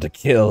witch wanted to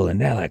kill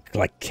Anelec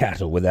like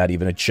cattle without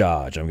even a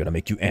charge. I'm gonna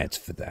make you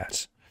answer for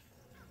that.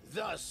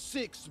 The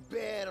 6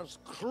 bears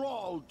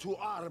crawled to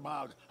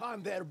Armagh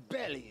on their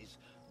bellies,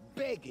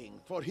 begging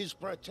for his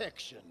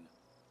protection.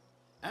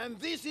 And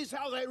this is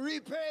how they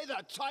repay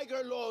the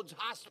Tiger Lord's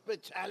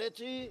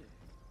hospitality?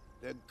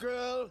 The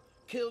girl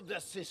killed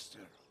the sister.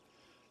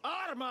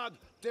 Armagh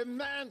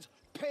demands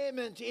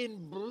payment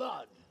in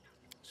blood.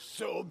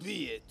 So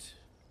be it.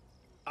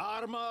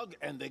 Armagh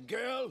and the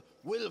girl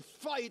will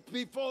fight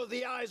before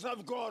the eyes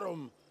of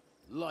Gorum,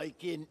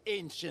 like in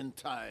ancient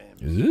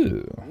times.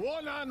 Ooh.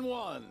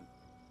 1-on-1.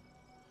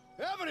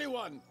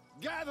 Everyone,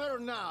 gather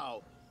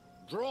now.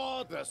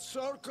 Draw the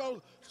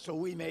circle so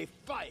we may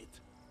fight.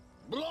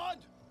 Blood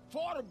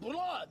for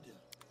blood.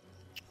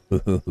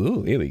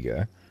 Ooh, here we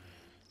go.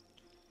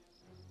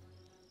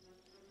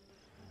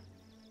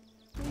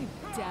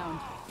 We've downed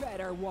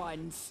better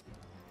ones.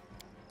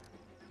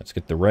 Let's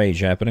get the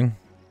rage happening.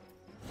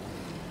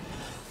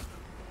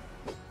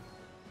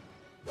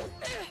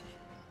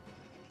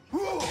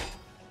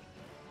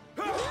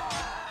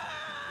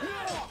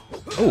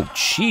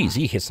 Jeez,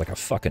 he hits like a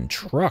fucking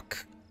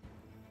truck.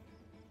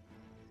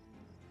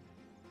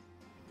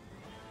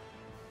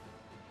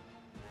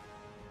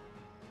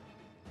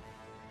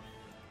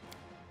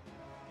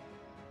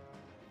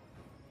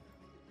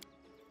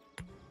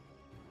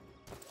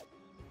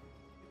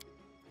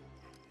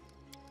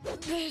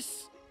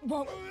 This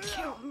won't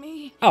kill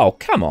me. Oh,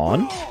 come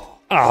on.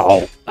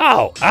 Ow.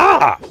 Ow.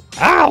 Ah.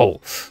 Ow.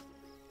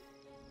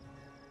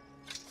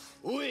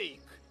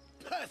 Weak,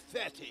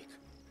 pathetic,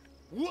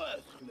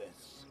 worthless.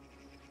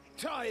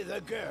 Tie the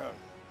girl.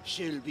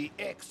 She'll be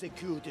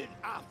executed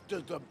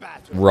after the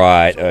battle.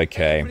 Right, so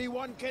okay.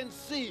 Everyone can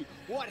see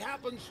what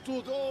happens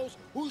to those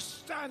who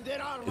stand in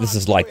our This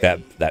is like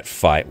way. that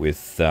fight with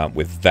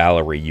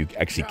Valerie. You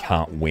actually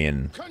can't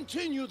win.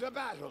 Continue the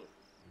battle.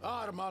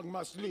 Armagh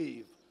must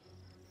leave.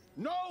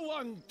 No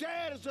one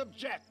dares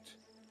object.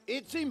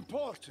 It's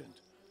important.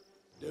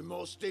 The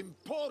most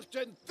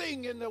important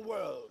thing in the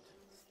world.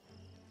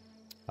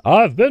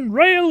 I've been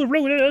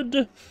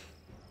railroaded.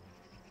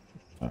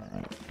 All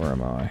right, where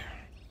am I?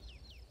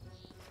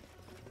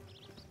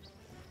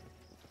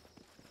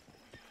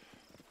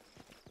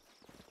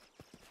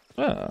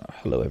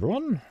 Hello,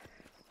 everyone.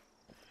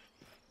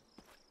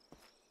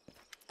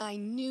 I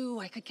knew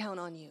I could count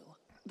on you.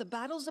 The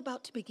battle's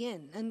about to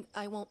begin, and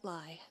I won't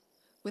lie.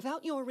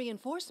 Without your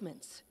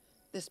reinforcements,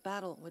 this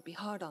battle would be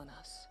hard on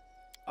us.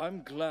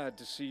 I'm glad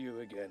to see you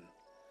again.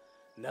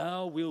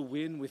 Now we'll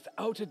win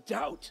without a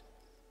doubt.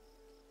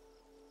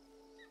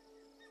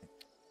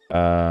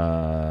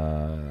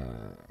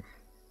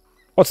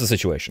 What's the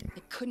situation?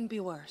 It couldn't be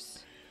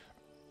worse.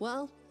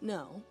 Well,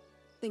 no.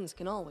 Things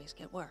can always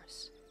get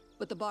worse.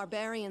 But the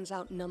barbarians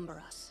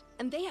outnumber us,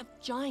 and they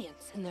have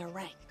giants in their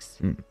ranks.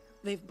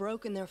 They've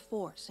broken their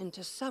force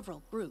into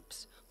several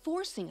groups,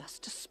 forcing us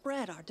to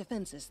spread our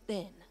defenses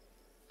thin.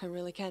 I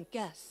really can't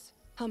guess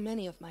how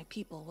many of my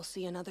people will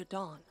see another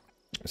dawn.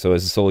 So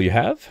is this all you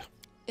have?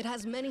 It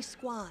has many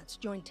squads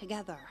joined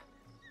together.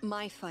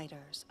 My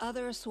fighters,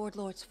 other Sword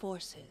Lord's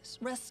forces,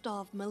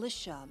 Restov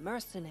militia,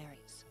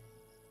 mercenaries.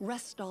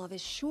 Restov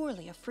is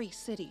surely a free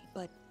city,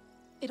 but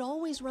it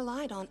always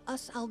relied on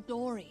us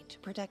Aldori to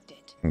protect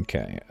it.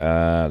 Okay.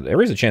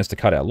 There is a chance to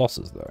cut our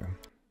losses, though.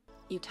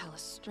 You tell a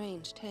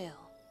strange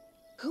tale.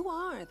 Who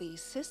are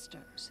these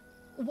sisters?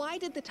 Why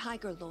did the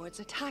Tiger Lords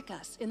attack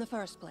us in the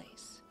first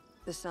place?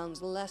 This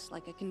sounds less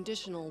like a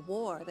conditional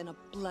war than a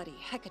bloody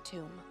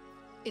hecatomb.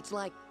 It's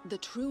like the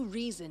true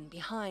reason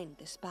behind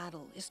this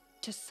battle is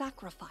to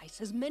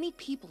sacrifice as many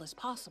people as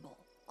possible,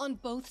 on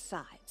both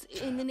sides,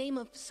 in the name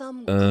of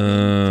some...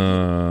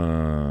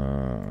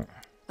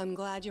 I'm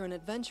glad you're an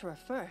adventurer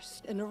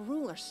first and a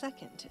ruler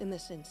second in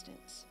this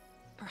instance.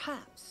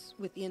 Perhaps,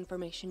 with the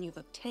information you've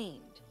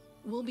obtained,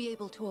 we'll be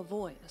able to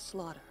avoid a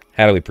slaughter.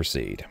 How do we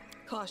proceed?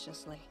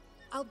 Cautiously.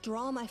 I'll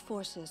draw my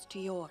forces to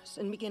yours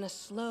and begin a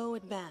slow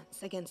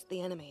advance against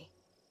the enemy.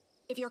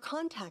 If your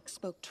contacts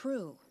spoke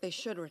true, they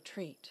should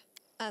retreat.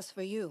 As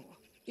for you,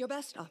 your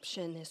best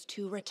option is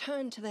to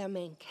return to their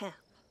main camp.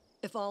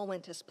 If all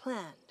went as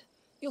planned,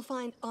 you'll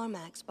find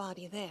Armagh's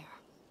body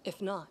there.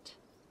 If not,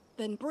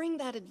 then bring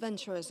that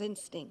adventurer's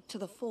instinct to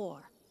the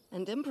fore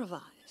and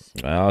improvise.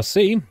 I'll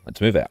see.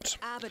 Let's move out.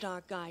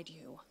 Abadar guide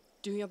you.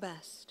 Do your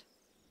best.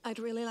 I'd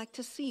really like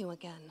to see you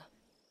again.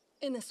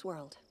 In this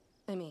world,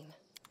 I mean.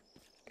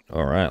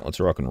 All right, let's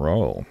rock and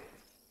roll.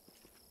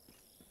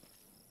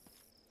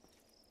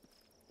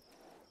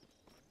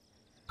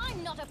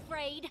 I'm not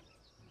afraid.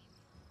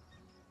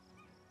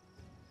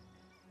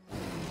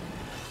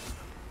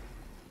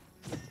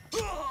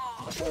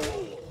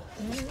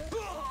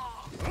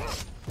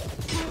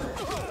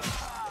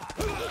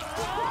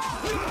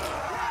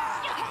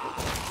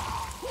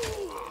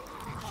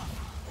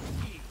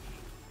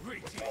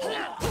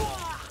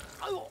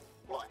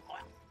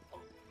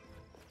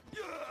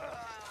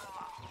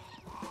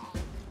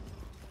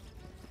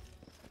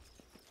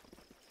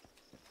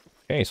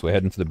 Okay, so we're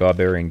heading for the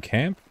Barbarian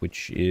camp,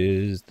 which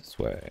is this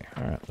way.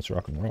 All right, let's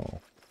rock and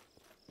roll.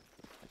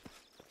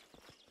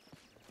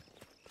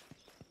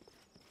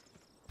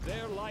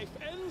 Their life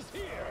ends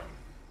here.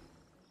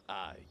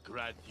 I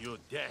grant you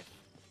death.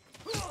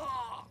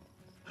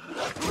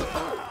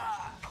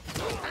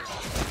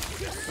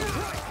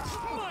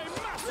 My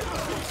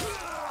masterpiece!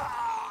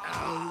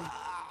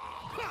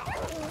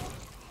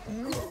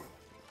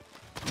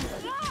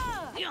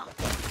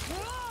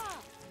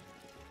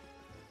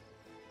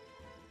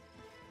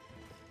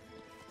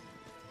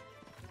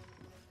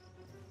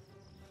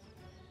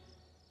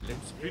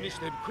 Let's finish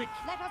them quick.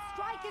 Let us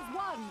strike as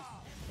one.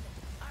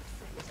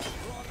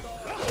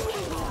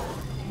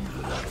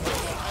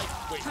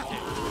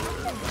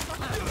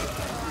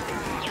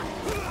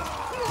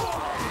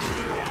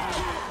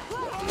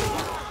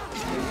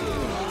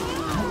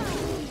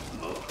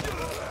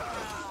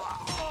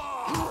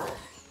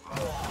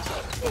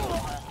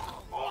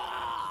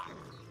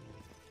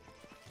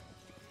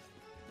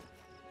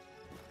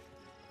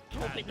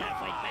 Hoping that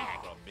fight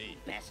back.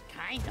 Best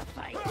kind of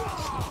fight.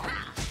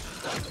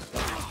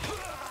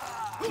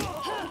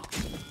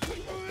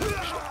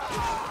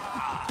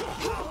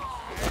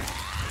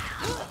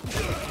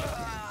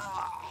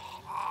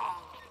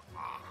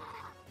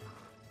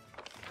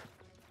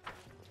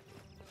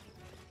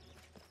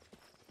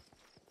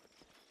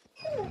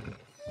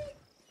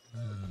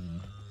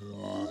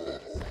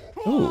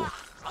 Ooh.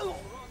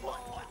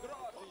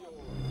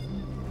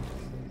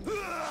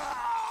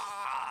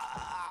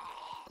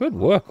 Good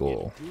work,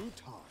 all.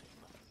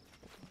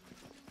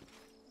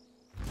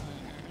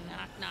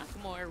 Knock, knock,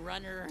 more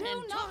runner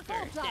and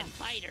talker than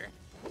fighter.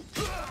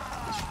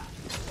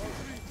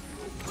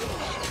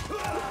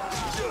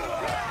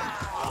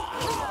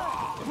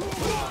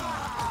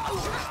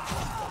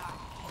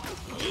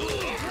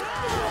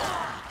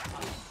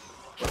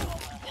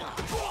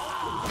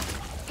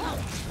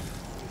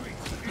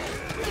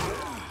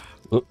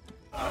 Oop.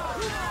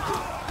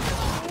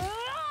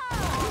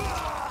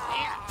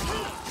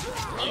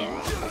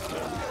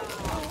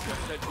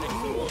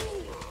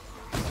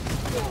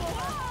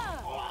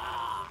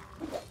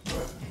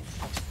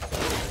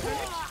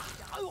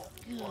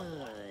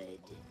 Good.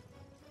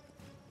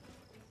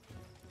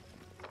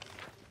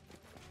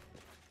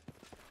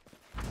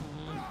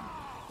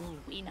 Will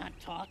we not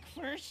talk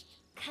first?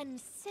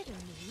 Consider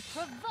me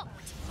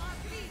provoked.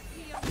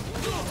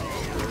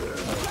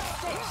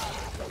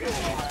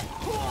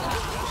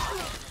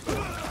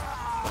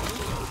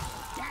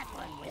 That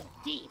one went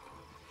deep.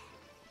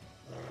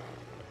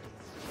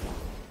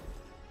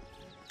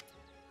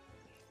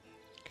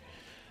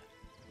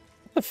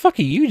 What the fuck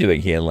are you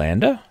doing here,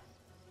 Lander?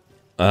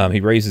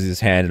 He raises his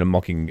hand in a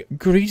mocking,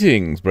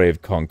 "Greetings,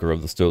 brave conqueror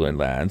of the stolen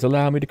lands.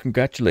 Allow me to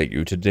congratulate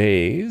you.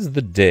 Today's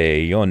the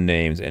day your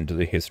names enter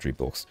the history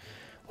books."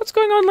 What's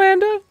going on,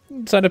 Lander?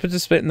 Decided to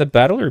participate in the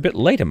battle? You're a bit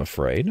late, I'm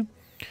afraid.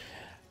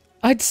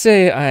 I'd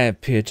say I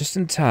appeared just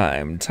in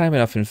time. Time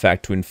enough, in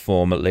fact, to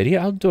inform Lady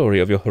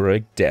Aldori of your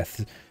heroic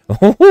death.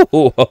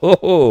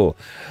 Oh,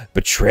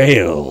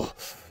 betrayal.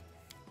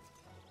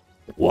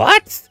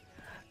 What?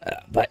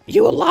 But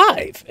you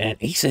alive, and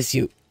he says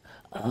you...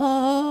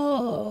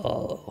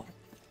 Oh.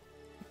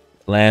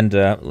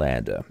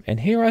 Lander, and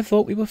here I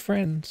thought we were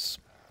friends.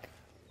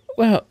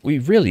 Well, we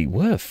really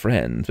were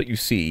friends, but you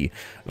see,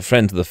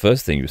 friends are the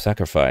first thing you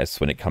sacrifice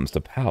when it comes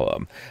to power.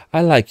 I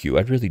like you,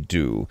 I really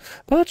do,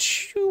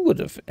 but you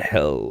wouldn't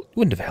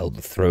have held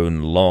the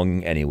throne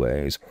long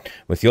anyways,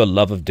 with your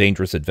love of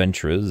dangerous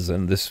adventurers,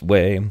 and this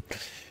way,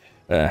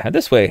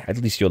 at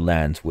least your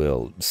lands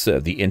will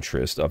serve the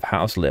interest of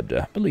House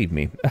Lebda. Believe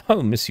me,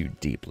 I'll miss you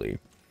deeply.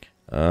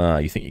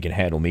 You think you can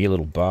handle me, you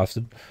little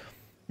bastard?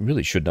 You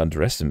really shouldn't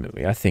underestimate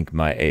me. I think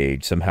my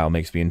age somehow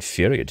makes me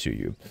inferior to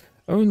you.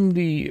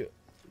 Only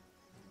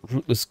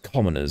rootless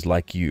commoners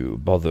like you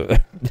bother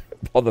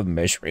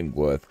measuring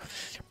worth.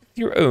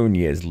 Your own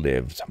years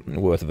lived. The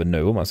worth of a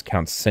noble must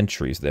count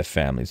centuries their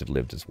families have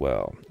lived as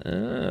well.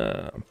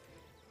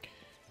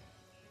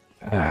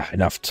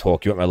 Enough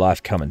talk. You want my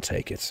life? Come and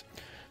take it.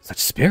 Such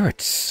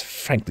spirits.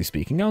 Frankly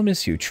speaking, I'll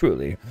miss you,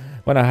 truly.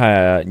 When I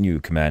hire new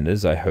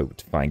commanders, I hope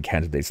to find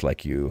candidates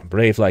like you,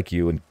 brave like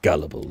you, and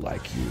gullible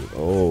like you.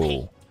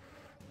 Oh.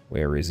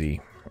 Where is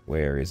he?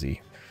 Where is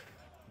he?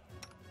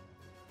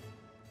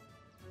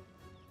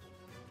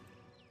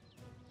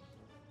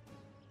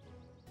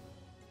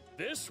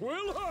 This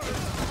will hurt!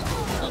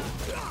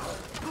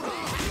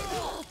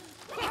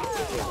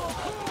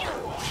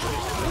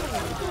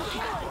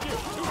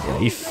 Yeah,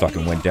 he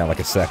fucking went down like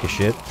a sack of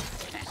shit.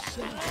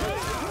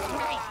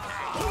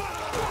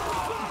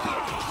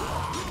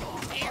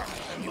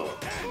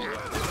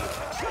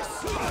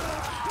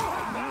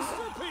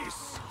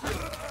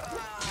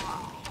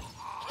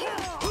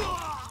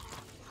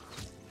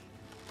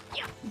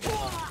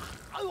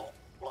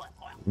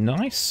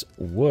 Nice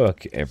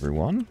work,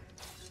 everyone.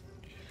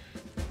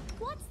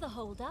 What's the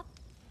holdup?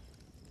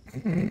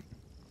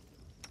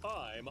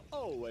 I'm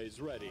always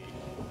ready.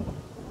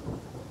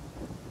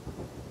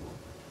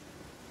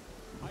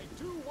 I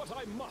do what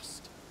I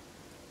must.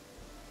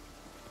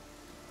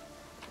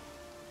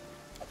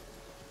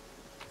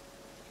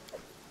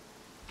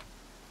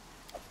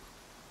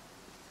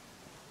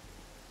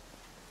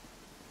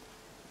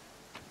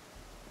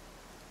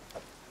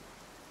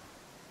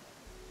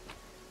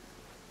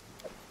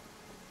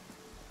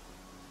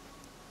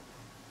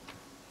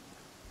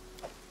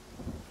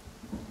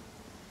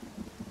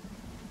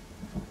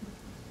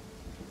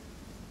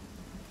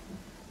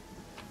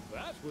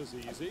 That was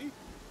easy.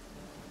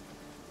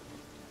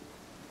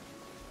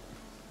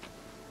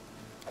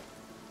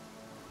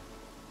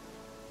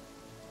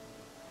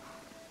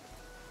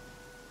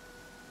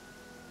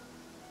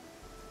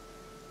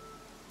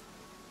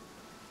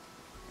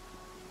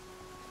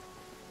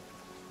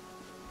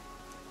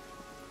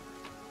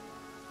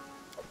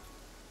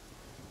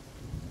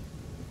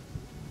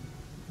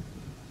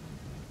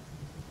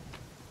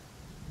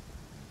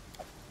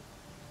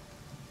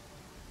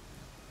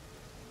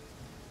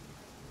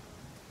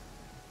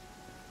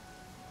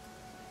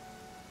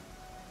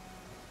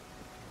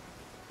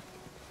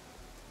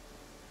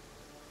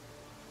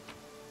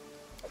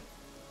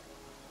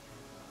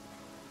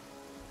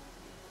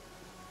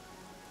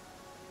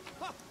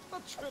 A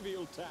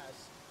trivial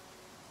task.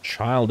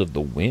 Child of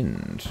the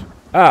Wind.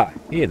 Ah,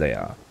 here they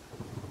are.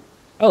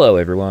 Hello,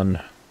 everyone.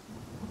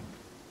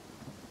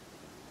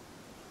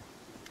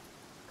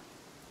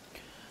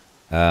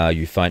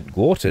 You find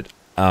Gort at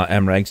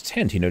Amrag's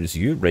tent. He notices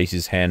you, raises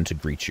his hand to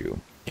greet you.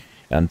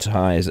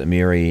 unties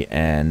Amiri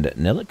and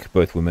Nelik.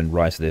 Both women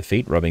rise to their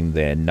feet, rubbing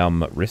their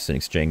numb wrists and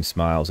exchange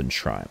smiles in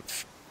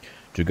triumph.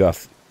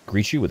 Dugoth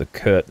greets you with a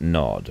curt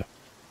nod.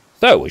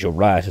 So, was your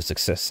riot a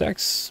success,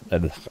 Sex?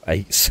 God damn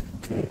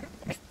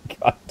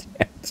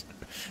it.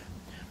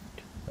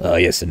 Oh,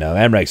 yes and no.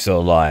 Amrag's still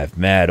alive.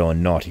 Mad or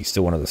not, he's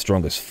still one of the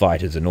strongest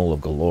fighters in all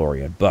of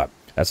Galorian. But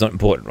that's not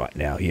important right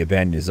now. He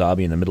abandoned his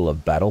army in the middle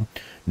of battle.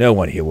 No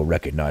one here will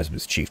recognize him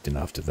as chieftain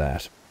after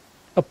that.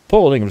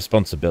 Appalling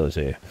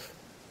responsibility.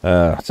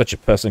 Such a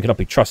person cannot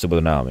be trusted with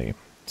an army.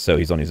 So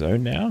he's on his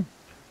own now?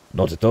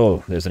 Not at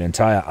all. There's an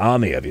entire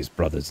army of his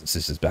brothers and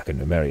sisters back in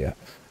Numeria,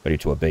 ready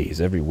to obey his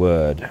every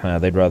word.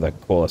 They'd rather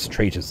call us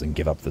traitors than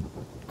give up the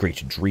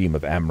great dream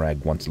of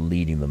Amrag once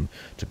leading them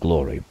to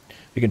glory.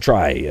 We can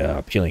try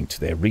appealing to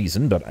their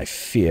reason, but I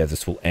fear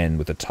this will end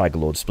with the Tiger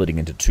Lord splitting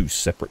into two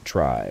separate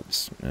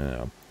tribes.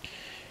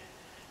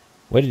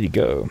 Where did he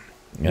go?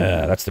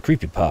 That's the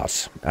creepy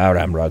part. Our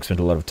Amrag spent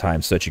a lot of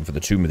time searching for the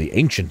tomb of the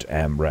ancient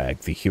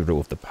Amrag, the hero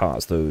of the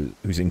past,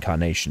 whose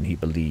incarnation he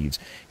believes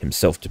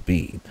himself to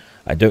be.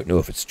 I don't know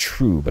if it's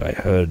true, but I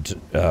heard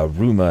a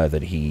rumor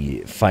that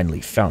he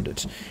finally found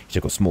it. He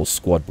took a small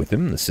squad with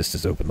him, the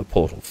sisters opened the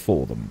portal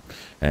for them,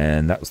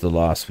 and that was the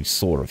last we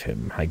saw of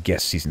him. I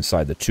guess he's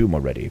inside the tomb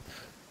already.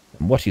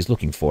 And what he's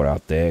looking for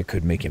out there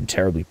could make him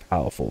terribly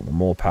powerful,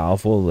 more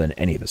powerful than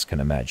any of us can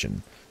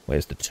imagine.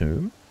 Where's the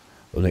tomb?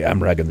 Only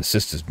Amrag and the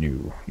sisters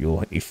knew.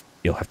 You'll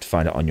have to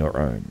find it on your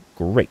own.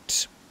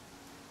 Great.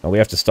 Now we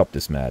have to stop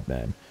this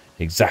madman.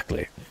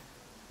 Exactly.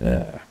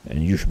 And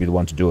you should be the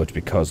one to do it,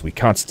 because we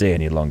can't stay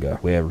any longer.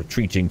 We're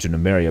retreating to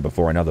Numeria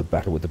before another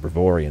battle with the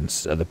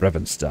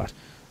Brevens start.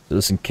 So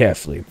listen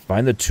carefully.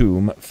 Find the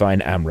tomb,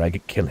 find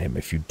Amrag, kill him.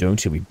 If you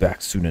don't, he'll be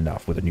back soon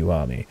enough with a new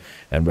army,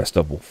 and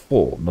Restov will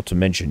fall, not to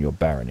mention your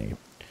barony.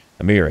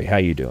 Amiri, how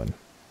you doing?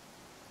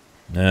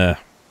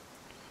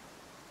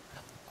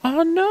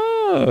 Oh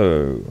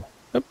no!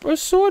 A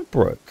sword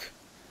broke.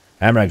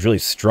 Amrag's really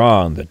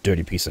strong, the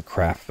dirty piece of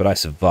crap, but I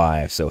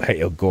survived, so hey,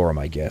 Gorum,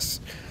 I guess.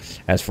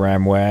 As for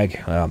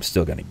Amrag, I'm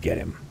still gonna get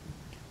him.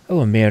 Oh,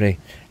 Amiri,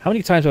 how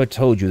many times have I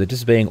told you that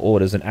disobeying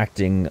orders and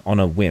acting on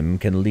a whim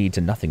can lead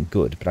to nothing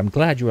good, but I'm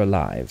glad you're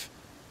alive.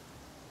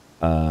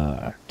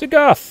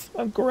 Dugoth!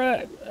 I'm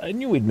glad. I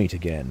knew we'd meet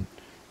again.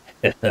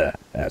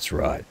 That's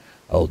right.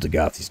 Old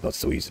Dugoth is not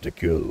so easy to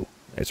kill.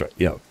 That's right.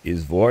 You know,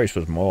 his voice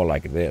was more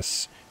like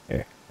this.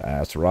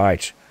 That's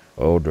right.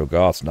 Old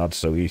Dugoth's not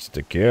so easy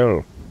to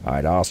kill.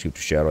 I'd ask you to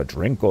share a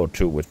drink or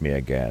two with me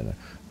again.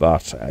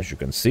 But, as you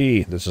can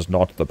see, this is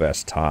not the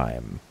best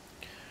time.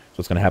 So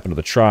what's going to happen to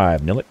the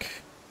tribe, Nilik?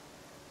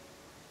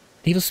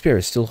 The evil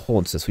spirit still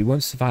haunts us. We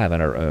won't survive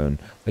on our own.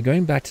 We're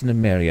going back to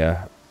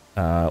Numeria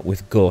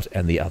with Gort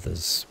and the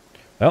others.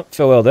 Well,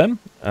 farewell then.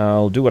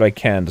 I'll do what I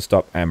can to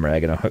stop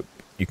Amrag, and I hope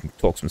you can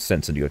talk some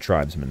sense into your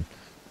tribesmen.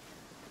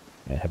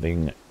 And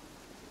having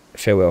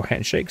farewell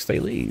handshakes, they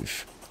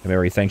leave.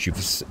 Mary, thanks you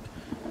for...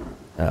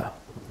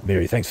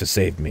 Mary, thanks for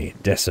saving me.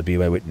 Dessa, be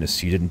my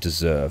witness. You didn't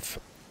deserve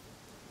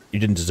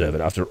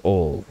it. After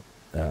all,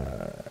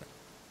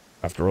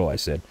 I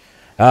said.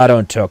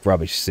 Don't talk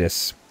rubbish,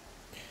 sis.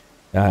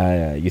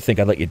 You think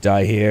I'd let you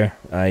die here?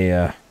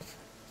 I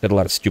did a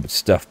lot of stupid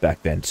stuff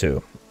back then,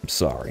 too. I'm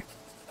sorry.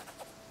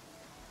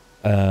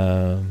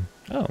 Oh.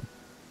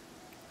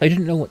 I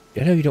know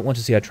you don't want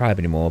to see our tribe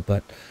anymore,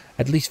 but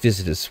at least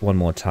visit us one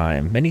more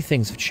time. Many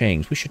things have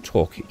changed. We should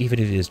talk, even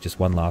if it is just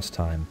one last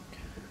time.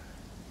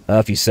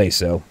 If you say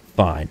so,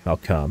 fine, I'll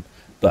come.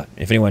 But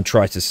if anyone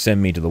tries to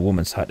send me to the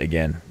woman's hut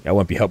again, I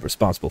won't be held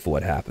responsible for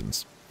what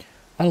happens.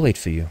 I'll wait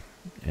for you.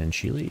 And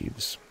she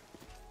leaves.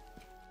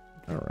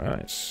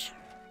 Alright.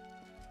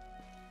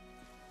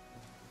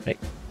 Hey.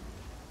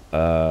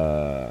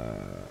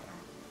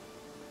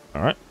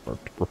 Alright,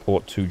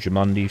 report to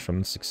Jamundi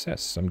from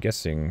success, I'm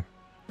guessing.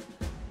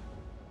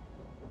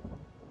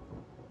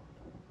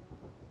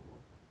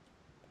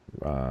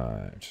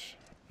 Right.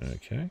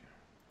 Okay.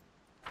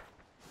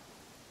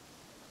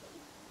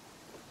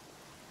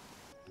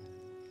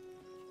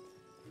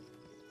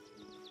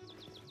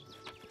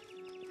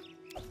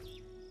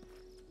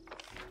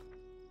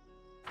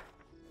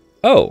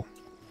 Oh,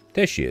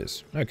 there she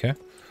is. Okay.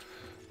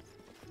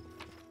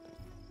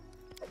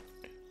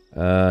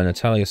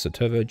 Natalia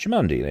Satova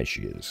Jamundi, there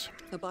she is.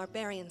 The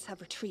barbarians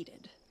have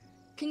retreated.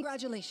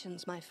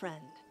 Congratulations, my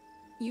friend.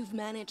 You've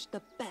managed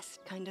the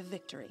best kind of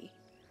victory.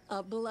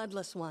 A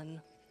bloodless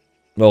one.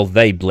 Well,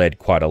 they bled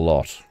quite a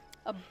lot.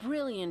 A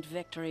brilliant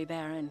victory,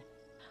 Baron.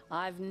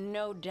 I've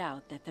no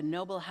doubt that the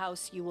noble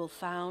house you will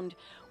found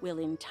will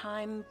in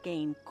time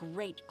gain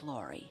great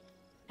glory,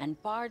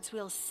 and bards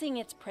will sing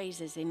its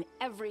praises in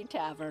every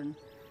tavern.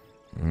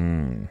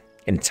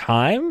 In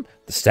time,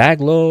 the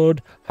Stag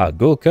Lord,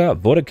 Hagulka,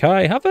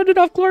 Vordikai have earned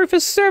enough glory for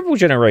several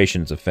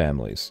generations of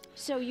families.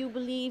 So you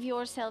believe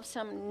yourself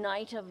some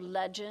knight of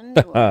legend,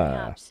 or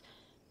perhaps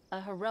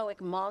a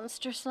heroic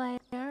monster slayer?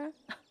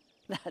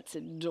 That's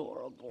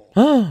adorable.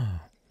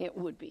 It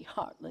would be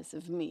heartless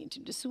of me to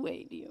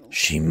dissuade you.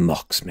 She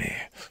mocks me.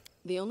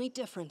 The only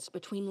difference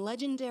between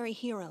legendary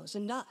heroes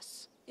and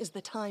us is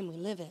the time we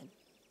live in.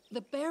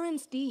 The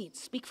Baron's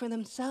deeds speak for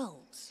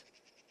themselves.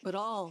 But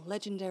all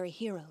legendary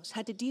heroes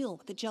had to deal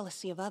with the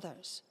jealousy of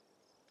others.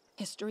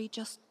 History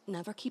just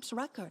never keeps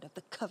record of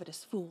the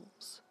covetous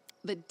fools.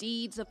 The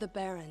deeds of the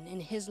Baron in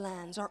his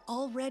lands are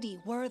already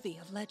worthy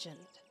of legend.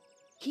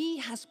 He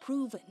has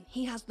proven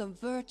he has the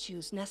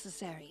virtues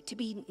necessary to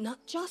be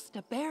not just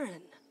a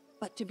Baron,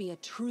 but to be a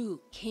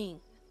true king.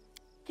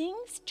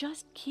 Things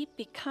just keep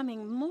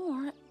becoming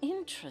more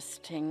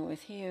interesting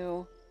with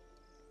you.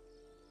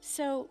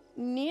 So,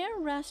 near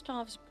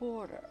Restov's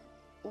border,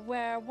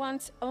 where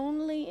once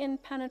only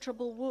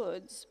impenetrable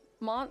woods,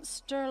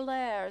 monster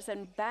lairs,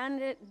 and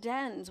bandit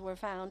dens were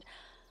found,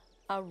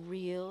 a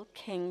real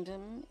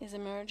kingdom is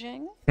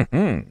emerging?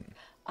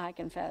 I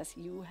confess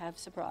you have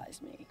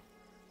surprised me.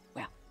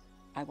 Well,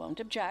 I won't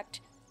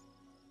object.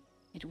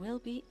 It will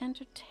be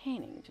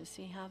entertaining to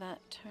see how that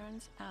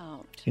turns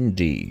out.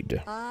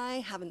 Indeed.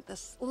 I haven't the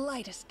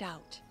slightest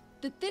doubt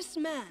that this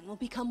man will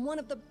become one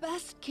of the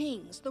best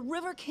kings the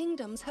River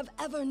Kingdoms have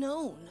ever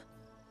known.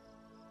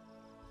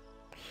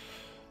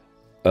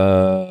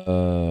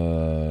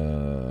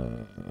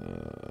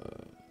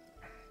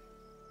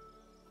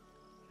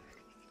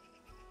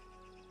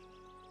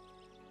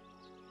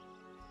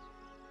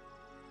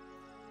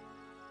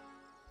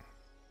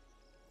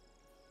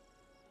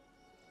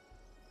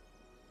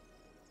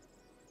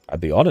 I'd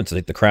be honored to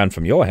take the crown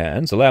from your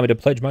hands. Allow me to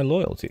pledge my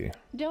loyalty.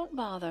 Don't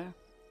bother.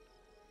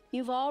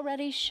 You've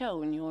already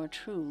shown your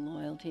true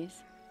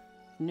loyalties.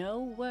 No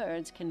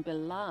words can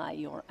belie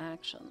your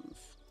actions.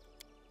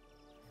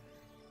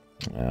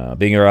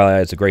 Being your ally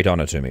is a great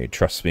honor to me.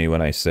 Trust me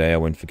when I say I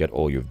won't forget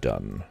all you've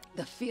done.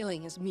 The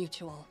feeling is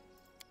mutual.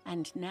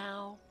 And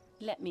now,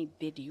 let me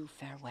bid you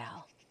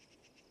farewell.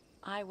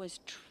 I was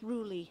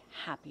truly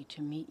happy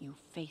to meet you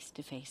face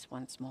to face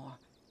once more.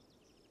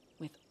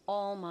 With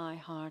all my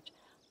heart,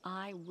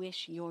 I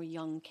wish your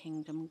young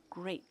kingdom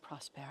great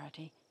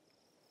prosperity.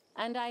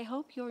 And I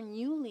hope your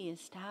newly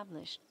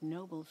established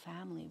noble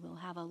family will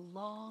have a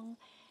long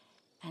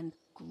and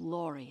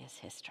glorious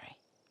history.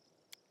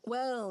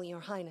 Well,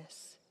 Your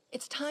Highness,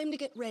 it's time to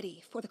get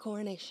ready for the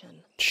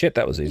coronation. Shit,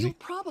 that was easy. You'll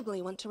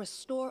probably want to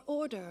restore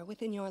order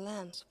within your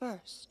lands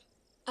first.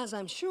 As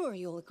I'm sure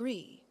you'll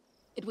agree,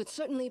 it would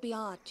certainly be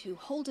odd to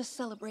hold a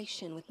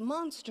celebration with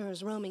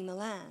monsters roaming the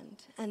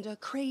land and a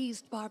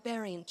crazed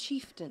barbarian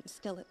chieftain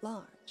still at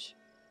large.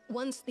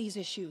 Once these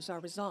issues are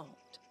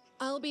resolved,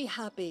 I'll be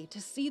happy to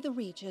see the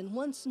region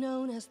once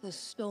known as the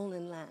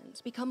Stolen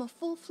Lands become a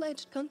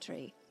full-fledged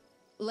country,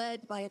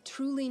 led by a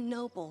truly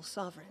noble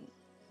sovereign.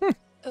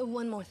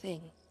 One more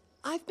thing.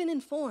 I've been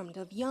informed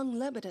of young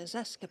Lebeda's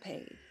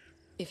escapade.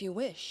 If you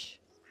wish,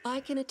 I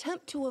can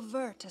attempt to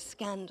avert a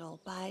scandal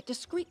by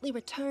discreetly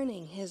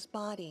returning his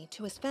body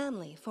to his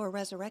family for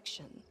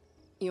resurrection.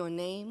 Your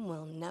name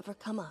will never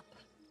come up.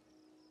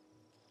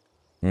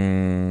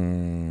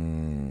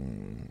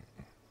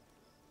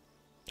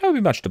 I'll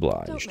be much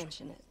obliged. Don't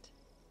mention it.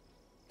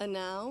 And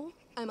now,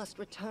 I must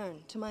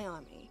return to my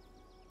army.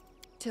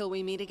 Till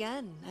we meet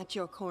again at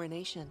your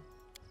coronation.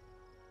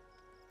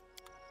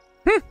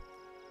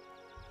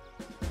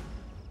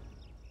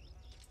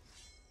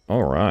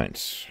 All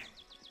right.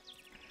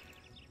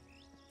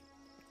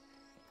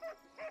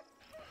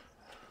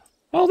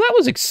 Oh, that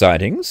was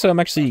exciting. So I'm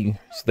actually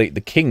the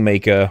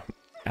Kingmaker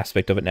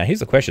aspect of it. Now, here's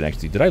the question,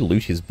 actually. Did I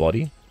loot his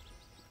body?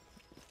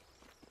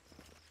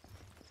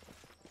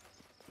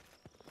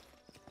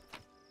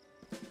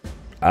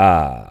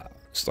 Ah,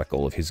 it's like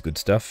all of his good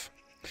stuff.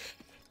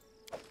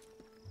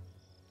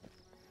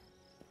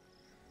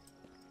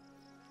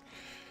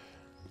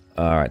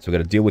 Alright, so we've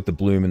got to deal with the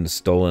Bloom and the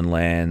Stolen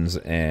Lands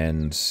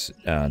and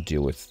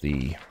deal with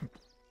the...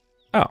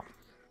 Oh,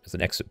 there's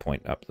an exit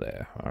point up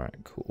there.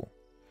 Alright, cool.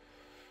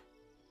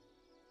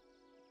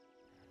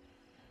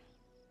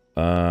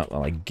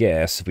 Well, I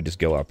guess if we just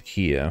go up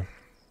here...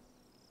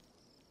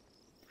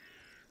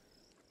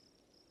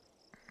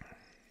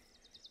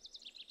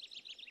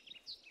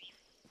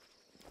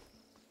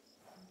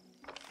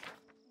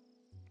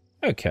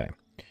 Okay.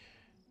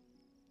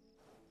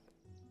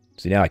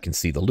 So now I can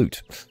see the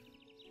loot.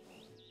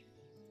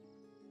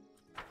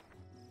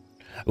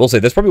 I will say,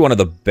 that's probably one of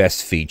the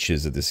best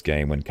features of this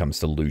game when it comes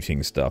to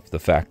looting stuff. The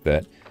fact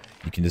that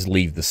you can just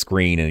leave the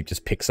screen and it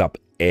just picks up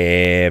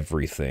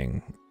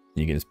everything.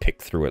 You can just pick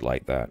through it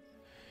like that.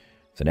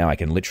 So now I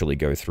can literally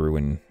go through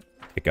and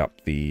pick up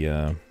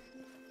the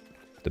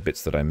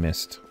bits that I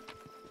missed.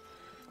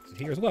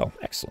 Here as well.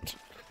 Excellent.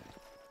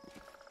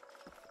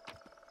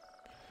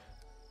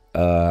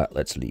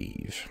 Let's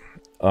leave.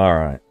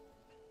 Alright.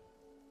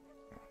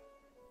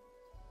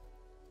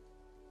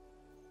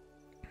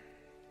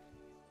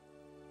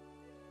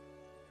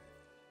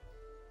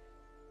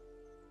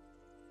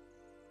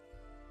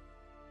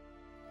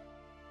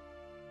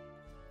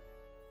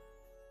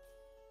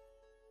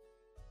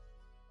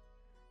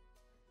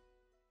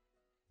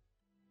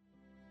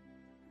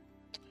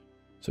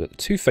 So the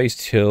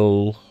Two-Faced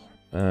Hill.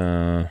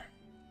 There's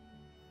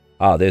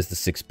the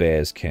Six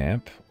Bears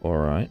camp.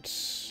 Alright.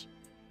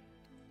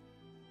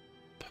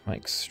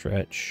 Pike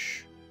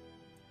Stretch.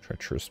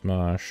 Treacherous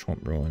Marsh,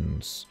 Swamp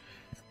Ruins.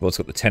 Well, it's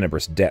got the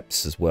Tenebrous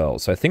Depths as well.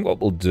 So I think what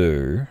we'll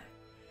do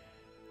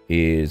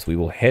is we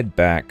will head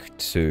back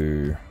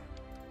to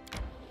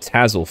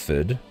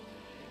Tazelford,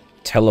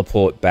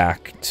 teleport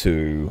back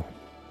to...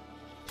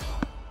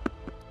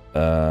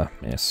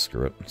 yeah,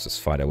 screw it. Let's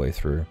just fight our way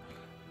through.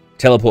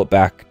 Teleport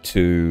back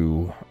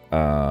to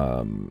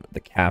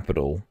the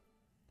capital,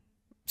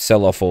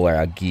 sell off all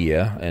our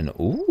gear, and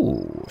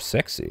ooh,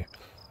 sexy.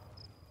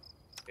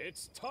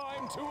 It's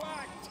time to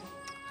act!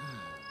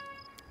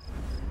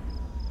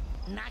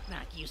 Knock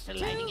Knock used to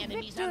lighting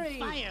enemies on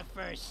fire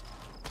first.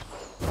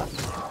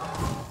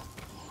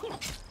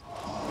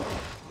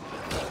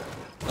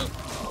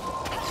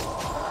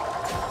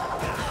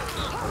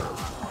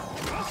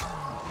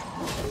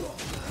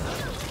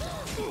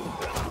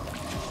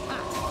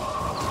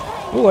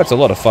 Oh, that's a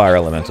lot of fire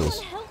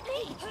elementals.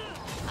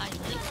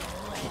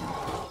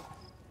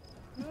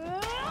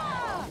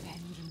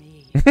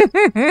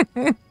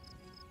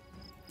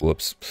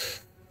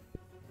 Whoops.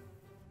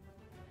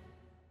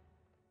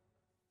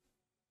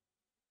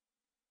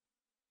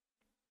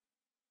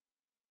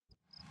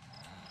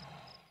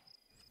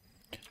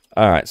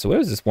 Alright, so where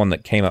was this one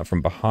that came up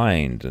from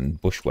behind and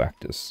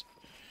bushwhacked us?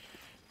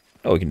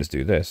 Oh, we can just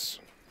do this.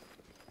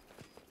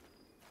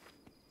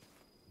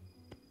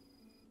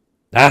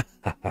 Ah!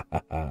 Ha, ha,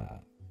 ha, ha.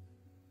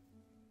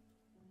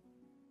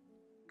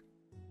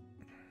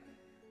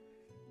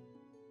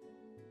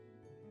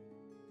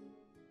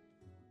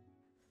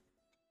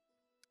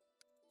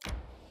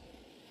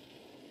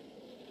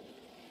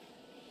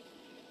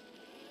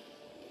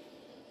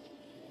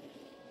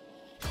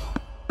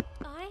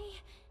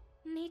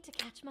 Need to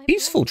catch my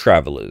Peaceful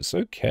travelers,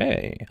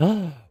 okay.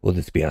 Will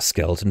this be our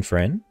skeleton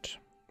friend?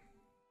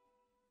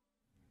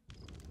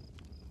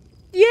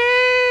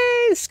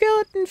 Yay!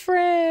 Skeleton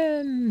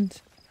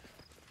friend!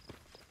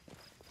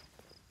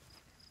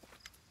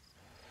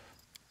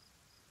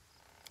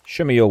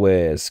 Show me your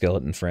wares,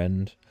 skeleton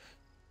friend.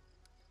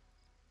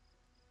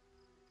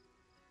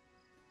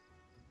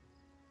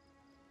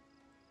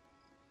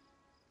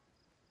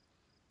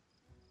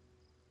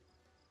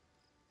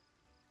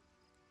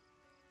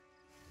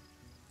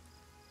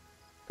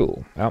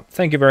 Cool. Well,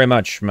 thank you very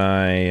much,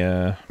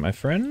 my my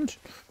friend.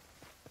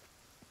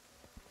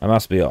 I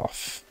must be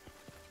off.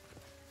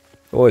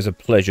 Always a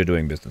pleasure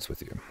doing business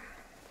with you.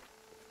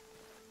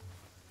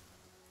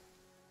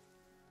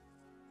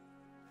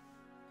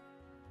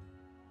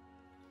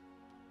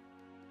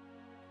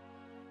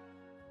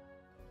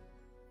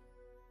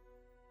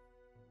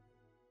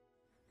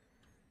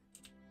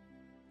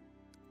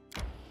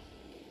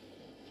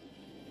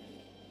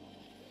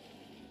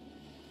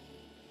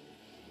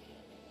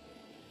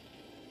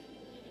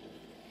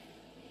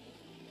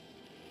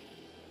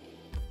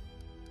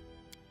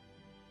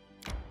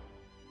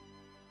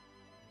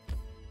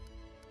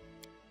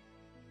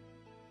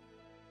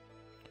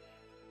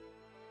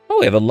 Oh,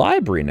 we have a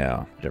library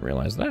now. I didn't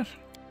realize that.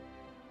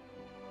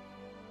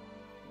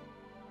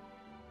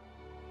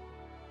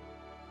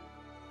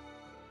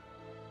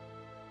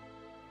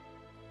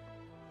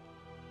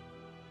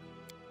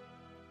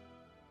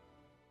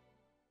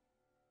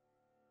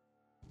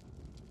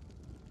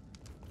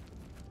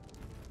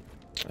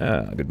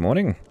 Good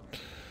morning.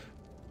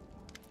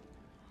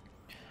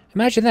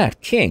 Imagine that,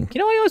 King.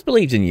 You know, I always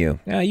believed in you.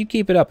 You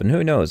keep it up, and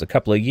who knows, a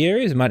couple of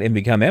years, you might even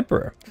become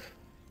Emperor.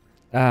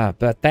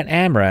 But that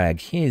Amrag,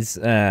 he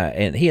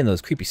and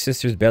those creepy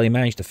sisters barely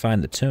managed to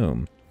find the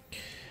tomb.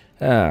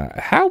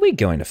 How are we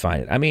going to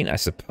find it? I mean, I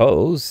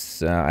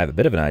suppose I have a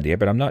bit of an idea,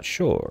 but I'm not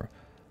sure.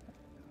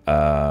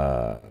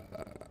 What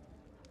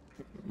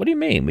do you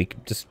mean? We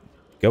could just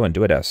go and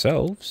do it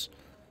ourselves?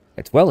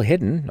 It's well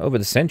hidden. Over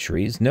the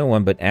centuries, no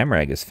one but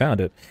Amrag has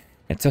found it.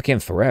 It took him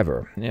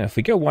forever. Yeah, if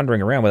we go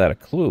wandering around without a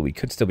clue, we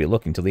could still be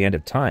looking till the end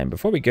of time.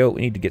 Before we go,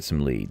 we need to get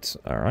some leads,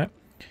 alright?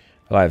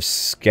 Well, I have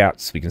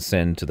scouts we can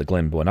send to the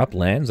Glenbourne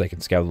Uplands. They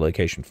can scout the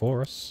location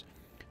for us.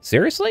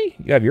 Seriously?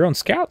 You have your own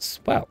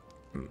scouts? Well,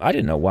 I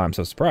didn't know why I'm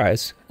so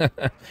surprised.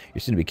 You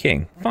seem to be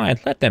king.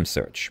 Fine, let them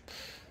search.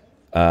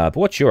 But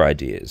what's your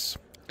ideas?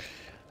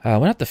 We're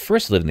not the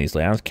first to live in these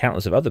lands.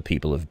 Countless of other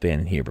people have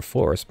been here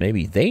before us.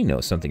 Maybe they know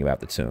something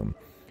about the tomb.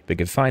 We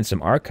could find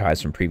some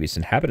archives from previous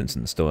inhabitants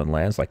in the stolen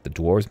lands, like the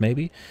dwarves,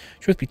 maybe.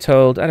 Truth be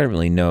told, I don't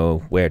really know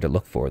where to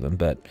look for them,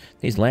 but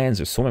these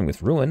lands are swarming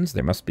with ruins.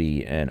 There must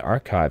be an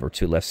archive or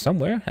two left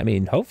somewhere. I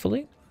mean,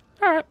 hopefully.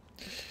 Alright.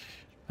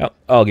 Well,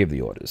 I'll give the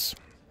orders.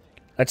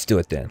 Let's do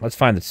it then. Let's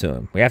find the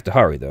tomb. We have to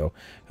hurry, though.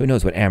 Who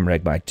knows what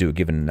Amrag might do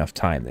given enough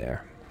time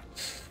there.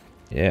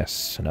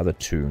 Yes, another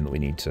tomb that we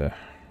need to...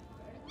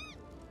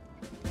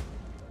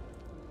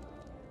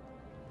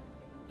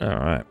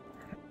 Alright.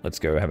 Let's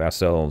go have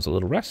ourselves a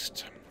little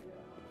rest.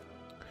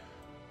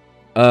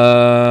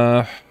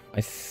 I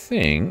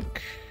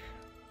think...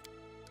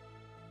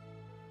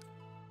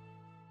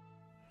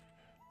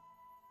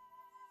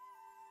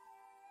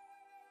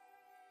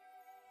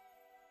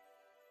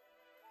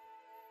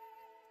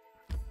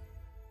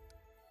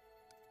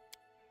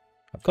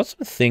 I've got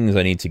some things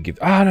I need to give...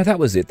 Ah, no, that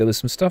was it. There was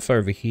some stuff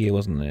over here,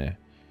 wasn't there?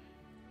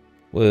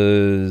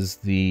 was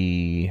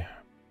the...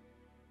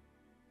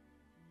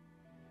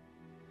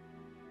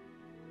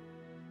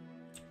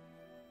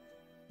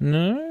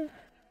 No?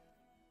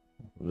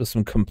 There's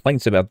some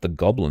complaints about the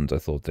goblins, I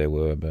thought there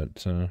were,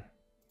 but...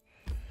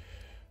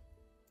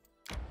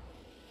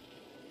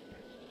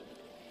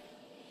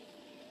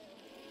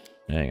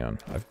 Hang on.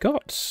 Have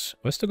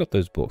I still got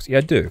those books? Yeah,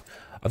 I do.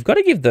 I've got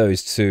to give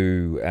those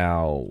to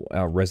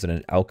our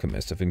resident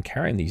alchemist. I've been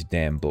carrying these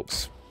damn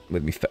books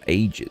with me for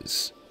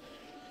ages.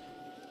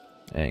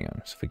 Hang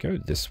on. So if we go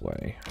this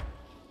way...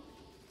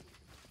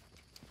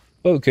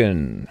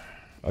 Spoken!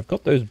 I've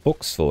got those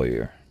books for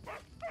you.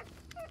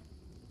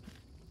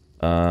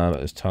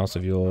 Those tasks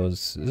of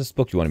yours. Is this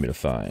book you wanted me to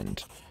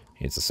find?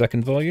 Here's the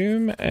second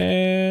volume,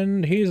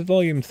 and here's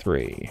volume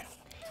 3.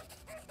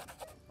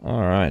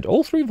 Alright,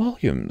 all 3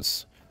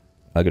 volumes.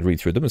 I could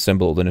read through them,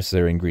 assemble all the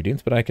necessary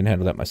ingredients, but I can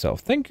handle that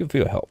myself. Thank you for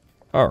your help.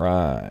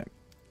 Alright.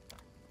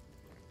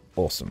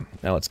 Awesome.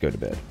 Now let's go to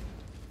bed.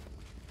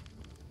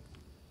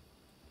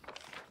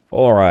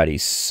 Alrighty,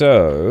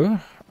 so...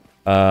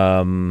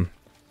 the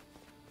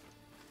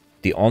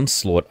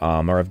Onslaught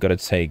armor, I've got to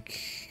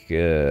take...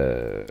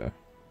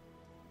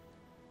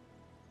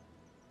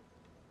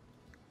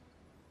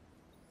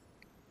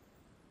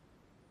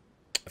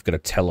 I've got to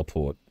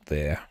teleport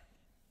there.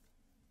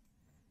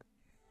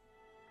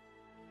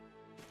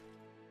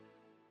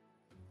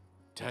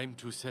 Time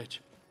to search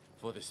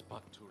for the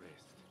spot to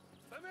rest.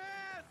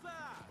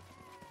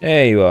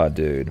 There you are,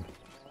 dude.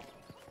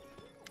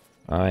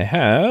 I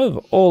have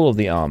all of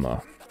the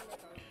armor.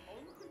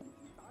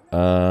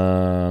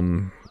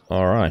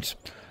 Alright.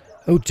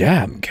 Oh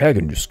damn,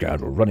 Kerrigan, you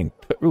scoundrel,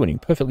 ruining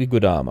perfectly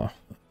good armor.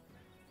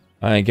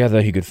 I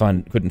gather he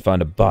couldn't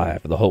find a buyer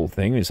for the whole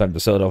thing. He decided to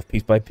sell it off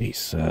piece by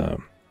piece.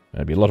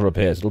 There'll be a lot of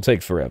repairs. It'll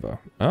take forever.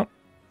 Oh.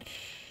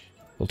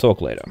 We'll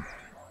talk later.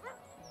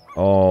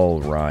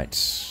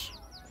 Alright.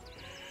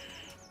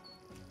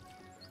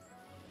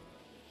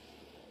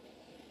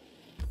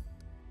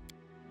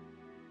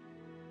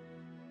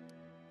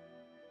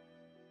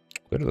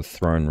 Go to the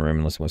throne room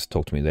unless he wants to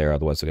talk to me there.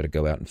 Otherwise, I've got to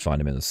go out and find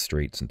him in the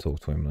streets and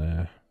talk to him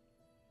there.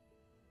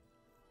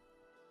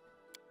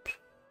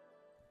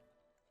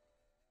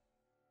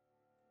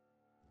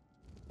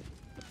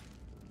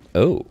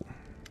 Oh.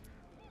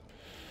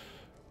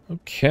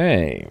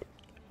 Okay.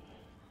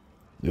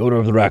 The Order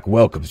of the Rack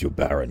welcomes you,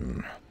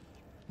 Baron.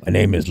 My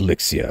name is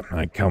Lixia.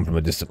 I come from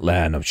a distant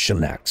land of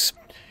Shillax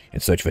in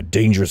search of a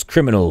dangerous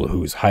criminal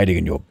who's hiding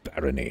in your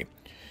barony.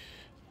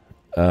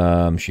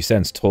 She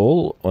stands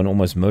tall and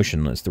almost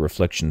motionless, the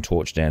reflection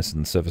torch dances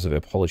on the surface of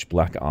her polished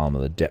black armor,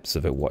 the depths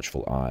of her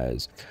watchful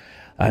eyes.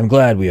 I'm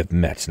glad we have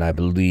met, and I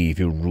believe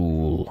your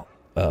rule,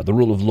 the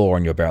rule of law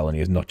in your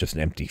barony is not just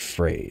an empty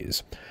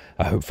phrase.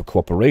 I hope for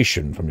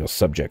cooperation from your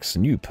subjects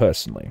and you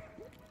personally.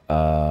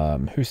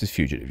 Who's this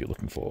fugitive you're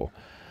looking for?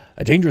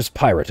 A dangerous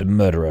pirate, a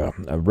murderer,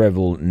 a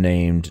rebel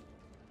named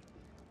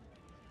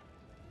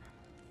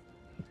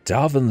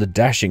Darvin the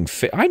Dashing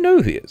I know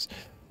who he is.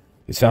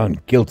 He's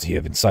found guilty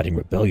of inciting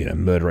rebellion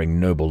and murdering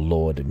noble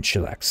lord in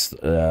Chillax.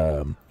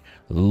 The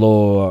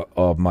law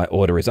of my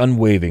order is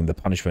unwavering. The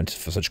punishment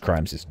for such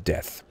crimes is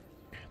death.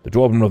 The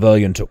Dwarven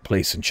Rebellion took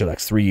place in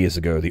Chillax 3 years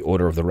ago. The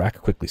Order of the Rack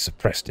quickly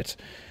suppressed it,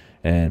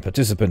 and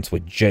participants were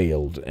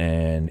jailed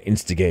and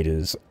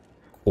instigators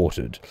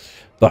quartered.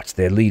 But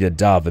their leader,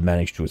 Darvin,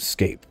 managed to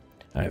escape.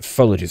 I have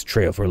followed his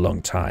trail for a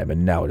long time,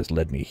 and now it has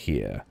led me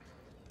here.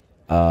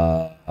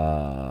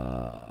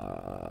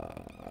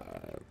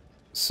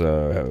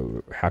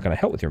 So, how can I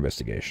help with your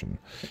investigation?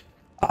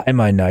 I and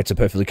my knights are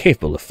perfectly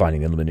capable of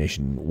finding and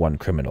eliminating one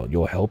criminal.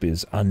 Your help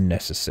is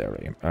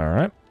unnecessary.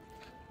 Alright.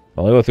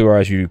 Well, I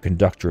authorize you to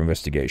conduct your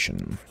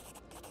investigation.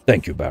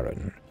 Thank you,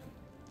 Baron.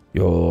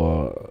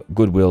 Your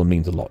goodwill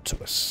means a lot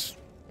to us.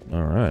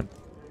 Alright.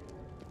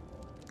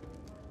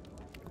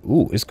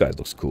 Ooh, this guy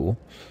looks cool.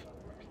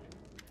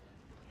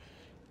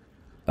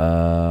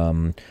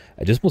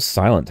 A dismal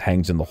silence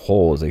hangs in the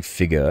hall as a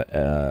figure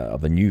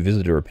of a new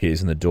visitor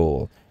appears in the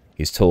door.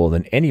 He's taller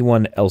than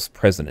anyone else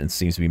present and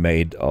seems to be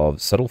made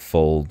of subtle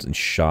folds and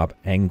sharp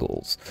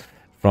angles.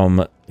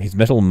 From his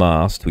metal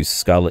mask to his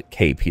scarlet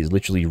cape, he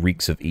literally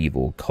reeks of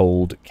evil,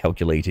 cold,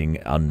 calculating,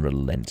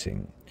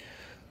 unrelenting.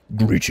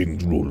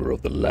 Greetings, ruler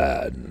of the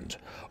land.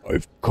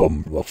 I've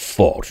come from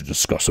afar to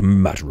discuss a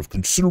matter of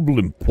considerable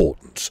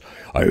importance.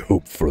 I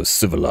hope for a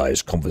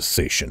civilized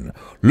conversation.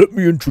 Let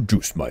me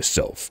introduce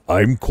myself.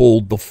 I'm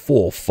called the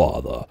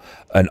Forefather,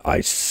 and I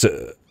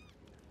serve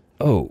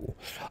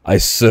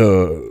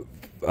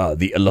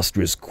the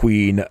illustrious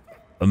Queen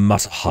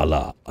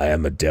Mashala. I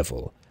am a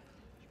devil.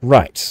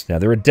 Right. Now,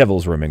 there are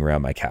devils roaming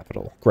around my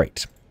capital.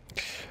 Great.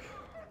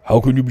 How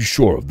can you be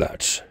sure of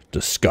that?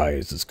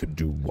 Disguises can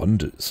do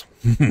wonders.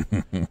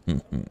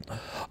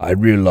 I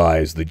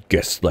realize that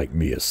guests like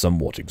me are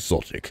somewhat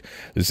exotic.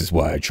 This is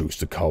why I chose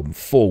to come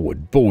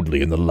forward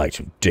boldly in the light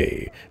of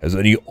day, as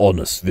any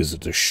honest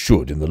visitor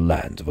should in the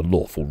land of a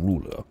lawful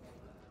ruler.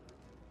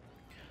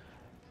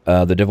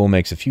 The devil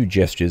makes a few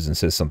gestures and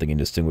says something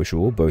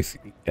indistinguishable. Both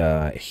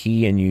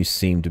he and you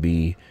seem to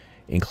be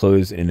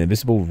Enclosed in an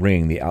invisible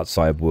ring, the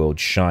outside world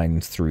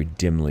shines through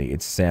dimly.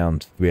 Its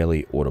sound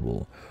barely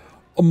audible.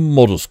 A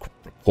modest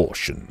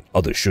proportion.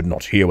 Others should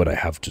not hear what I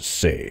have to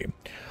say.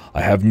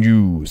 I have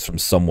news from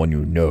someone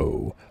you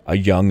know. A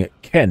young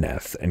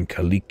Kenneth and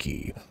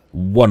Kaliki.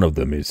 One of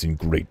them is in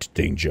great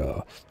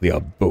danger.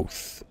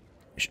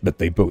 But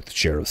they both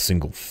share a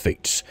single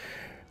fate.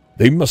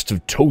 They must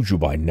have told you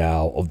by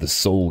now of the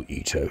Soul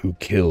Eater who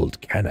killed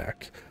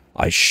Kanak.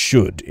 I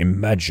should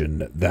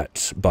imagine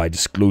that by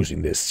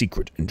disclosing their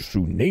secret and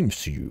true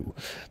names to you,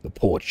 the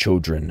poor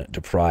children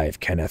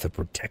deprive Kenneth of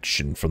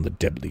protection from the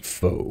deadly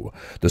foe.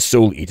 The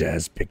Soul Eater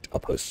has picked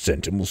up her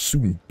scent and will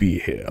soon be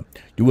here.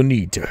 You will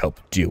need to help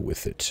deal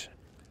with it.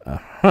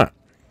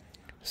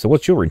 So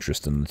what's your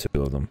interest in the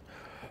two of them?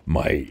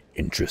 My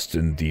interest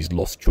in these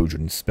lost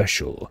children is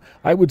special.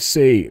 I would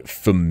say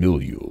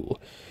familial.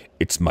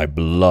 It's my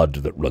blood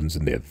that runs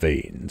in their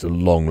veins. A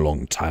long,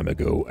 long time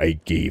ago, I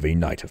gave a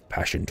night of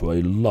passion to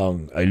a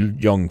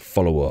young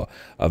follower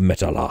of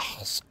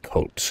Metalach's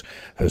cult.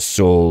 Her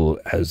soul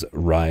has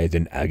writhed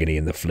in agony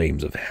in the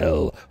flames of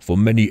hell for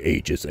many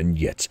ages, and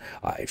yet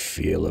I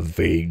feel a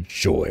vague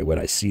joy when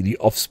I see the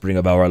offspring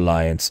of our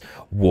alliance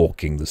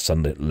walking the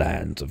sunlit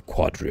lands of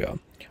Quadria.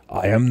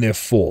 I am their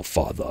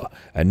forefather,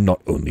 and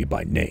not only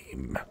by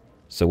name.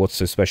 So what's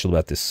so special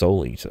about this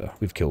Soul Eater?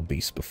 We've killed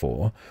beasts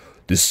before.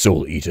 This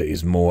Soul Eater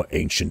is more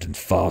ancient and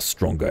far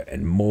stronger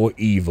and more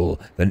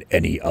evil than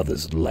any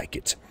others like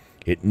it.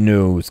 It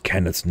knows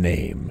Kenneth's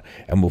name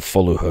and will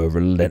follow her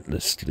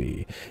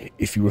relentlessly.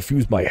 If you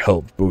refuse my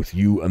help, both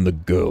you and the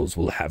girls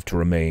will have to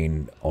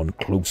remain on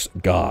close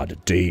guard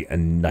day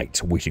and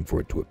night, waiting for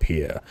it to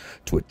appear,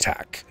 to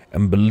attack.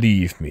 And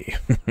believe me,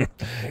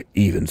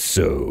 even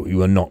so,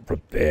 you are not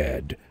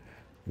prepared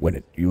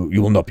when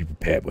you will not be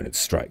prepared when it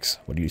strikes.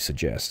 What do you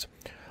suggest?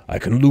 I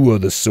can lure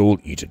the Soul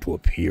Eater to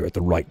appear at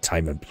the right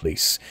time and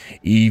place. I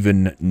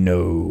even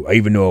know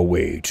a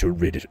way to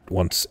rid it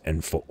once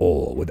and for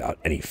all without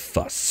any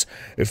fuss.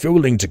 If you're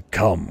willing to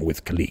come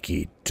with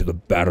Kaliki to the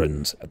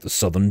Barrens at the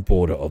southern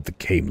border of the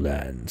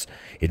Camelands,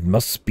 it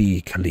must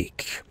be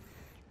Kalik.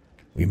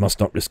 We must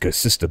not risk her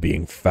sister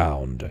being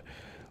found.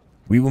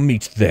 We will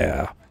meet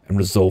there and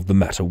resolve the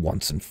matter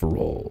once and for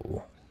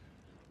all.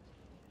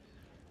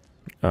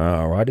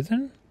 Alrighty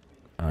then.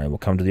 I will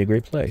come to the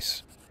agreed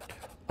place.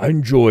 I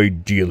enjoy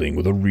dealing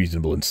with a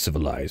reasonable and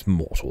civilized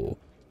mortal.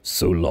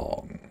 So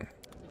long.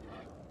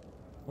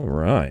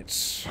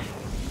 Alright.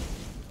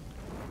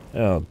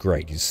 Oh,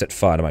 great. He's set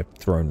fire to my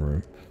throne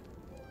room.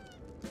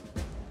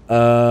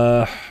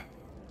 Alright.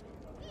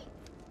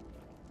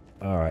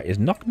 Is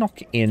Knock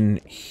Knock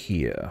in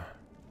here?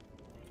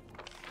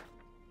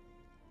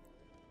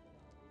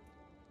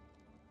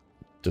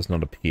 Does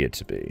not appear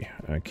to be.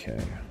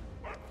 Okay.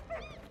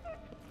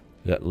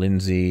 We got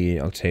Lindsay,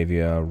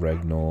 Octavia,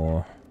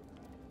 Ragnar.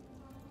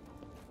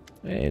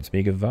 Hey, it's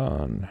me,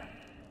 Gavan.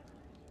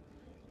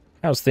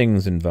 How's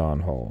things in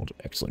Varnhold?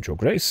 Excellent, Your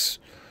Grace.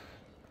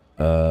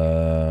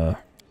 Cool.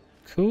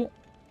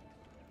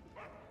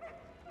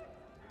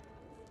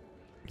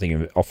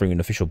 Thinking of offering an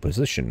official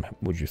position.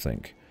 What would you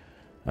think?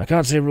 I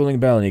can't say ruling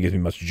Balony gives me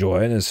much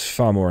joy, and there's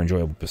far more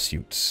enjoyable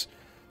pursuits.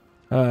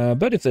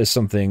 But if there's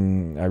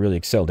something I really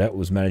excelled at,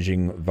 was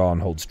managing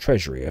Varnhold's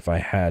treasury. If I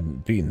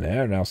hadn't been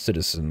there, our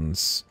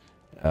citizens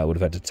would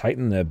have had to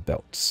tighten their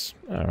belts.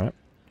 Alright.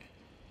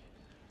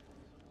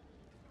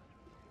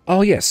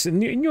 Oh yes,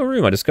 in your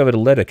room I discovered a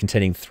letter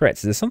containing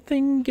threats. Is there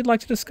something you'd like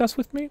to discuss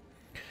with me?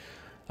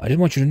 I didn't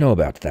want you to know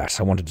about that.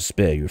 I wanted to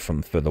spare you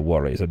from further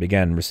worries. I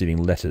began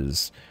receiving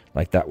letters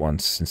like that one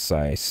since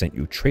I sent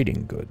you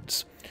trading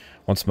goods.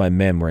 Once my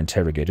men were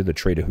interrogated, the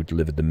trader who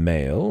delivered the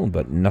mail,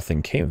 but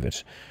nothing came of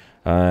it.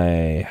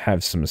 I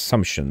have some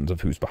assumptions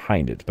of who's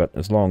behind it, but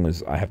as long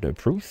as I have no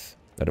proof,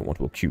 I don't want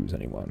to accuse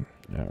anyone.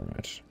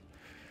 Alright.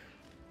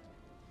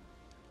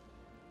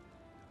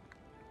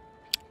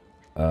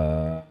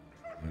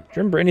 Do you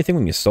remember anything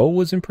when your soul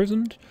was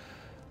imprisoned?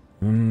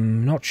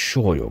 Not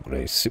sure, Your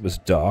Grace. It was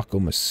dark,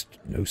 almost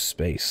no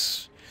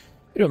space.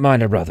 If you don't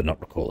mind, I'd rather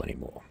not recall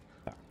anymore.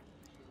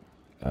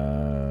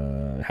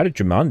 How did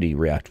Jamandi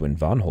react when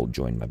Varnhold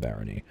joined my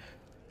barony?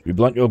 To be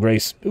blunt, Your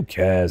Grace, who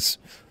cares?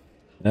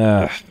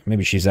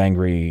 Maybe she's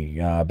angry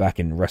back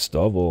in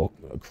Restov, or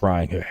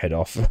crying her head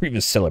off, or even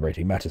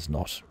celebrating. Matters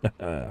not.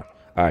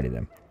 Alrighty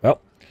then.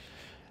 Well,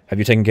 have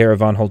you taken care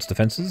of Varnhold's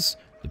defenses?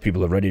 The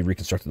people have already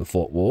reconstructed the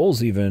fort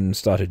walls, even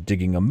started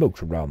digging a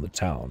moat around the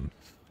town.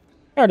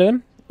 Alright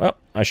then. Well,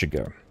 I should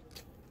go.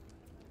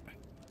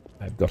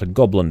 I've got a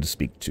goblin to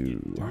speak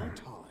to.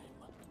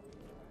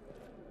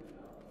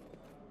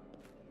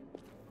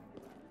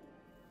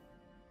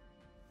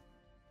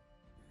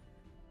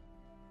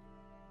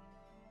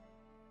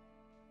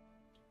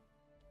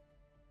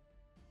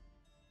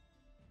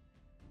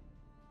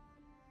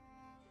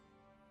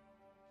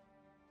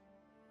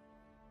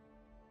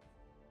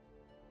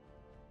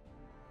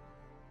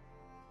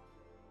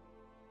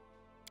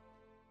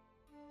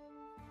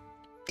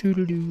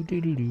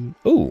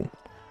 Ooh.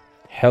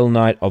 Hell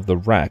Knight of the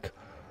Rack.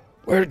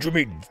 Where did you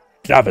meet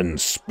Davin?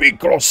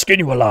 Speak or I'll skin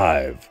you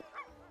alive.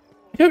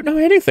 don't know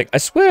anything. I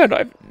swear,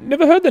 I've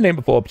never heard the name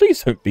before.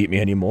 Please don't beat me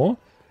anymore.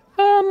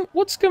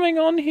 What's going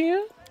on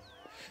here?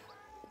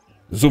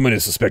 Zuman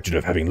is suspected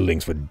of having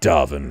links with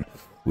Darvin.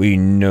 We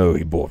know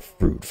he bought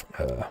fruit from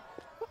her.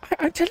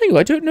 I'm telling you,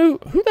 I don't know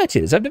who that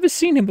is. I've never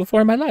seen him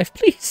before in my life.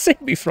 Please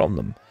save me from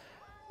them.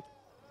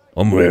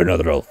 One way or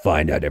another, I'll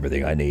find out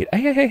everything I need.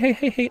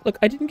 Hey. Look,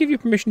 I didn't give you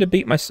permission to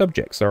beat my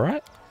subjects,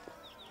 alright?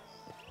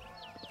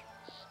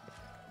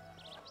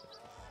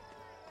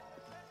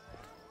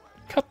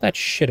 Cut that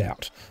shit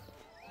out.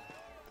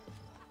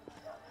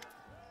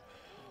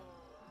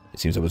 It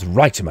seems I was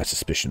right in my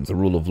suspicions. The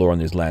rule of law on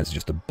these lands is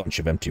just a bunch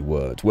of empty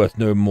words, worth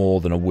no more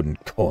than a wooden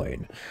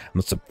coin. I'm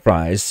not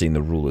surprised, seeing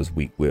the ruler's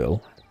weak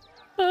will.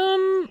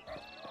 You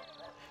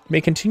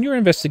may continue your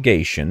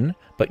investigation,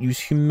 but use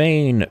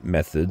humane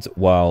methods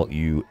while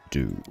you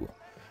do.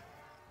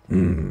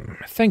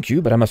 Thank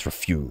you, but I must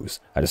refuse.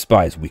 I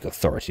despise weak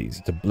authorities.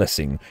 It's a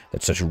blessing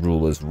that such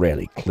rulers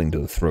rarely cling to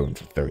the throne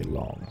for very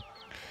long.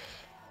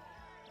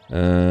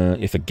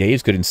 If a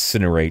gaze could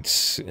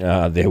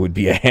incinerate, there would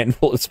be a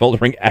handful of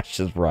smoldering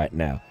ashes right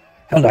now.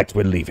 Hellknights,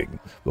 we're leaving.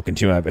 We'll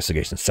continue our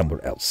investigation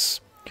somewhere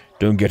else.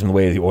 Don't get in the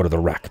way of the Order of the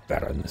Rack,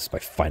 Baron. This is my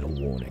final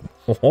warning.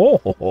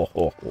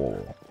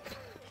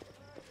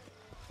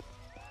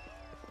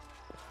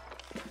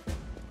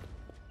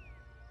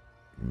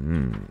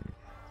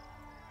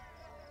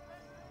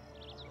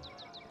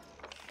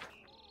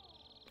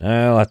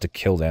 I'll have to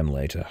kill them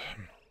later.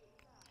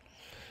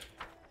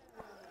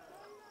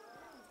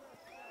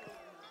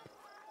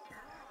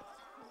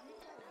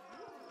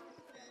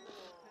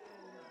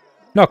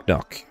 Knock,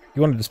 knock.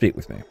 You wanted to speak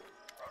with me.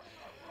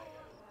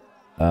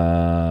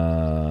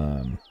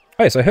 Oh,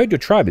 yes, I heard your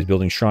tribe is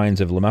building shrines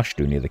of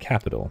Lamashtu near the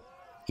capital.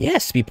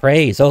 Yes, be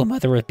praised, oh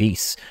mother of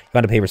beasts. You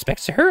want to pay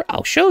respects to her?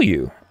 I'll show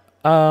you.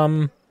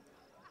 I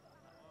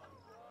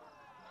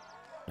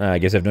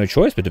guess I have no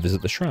choice but to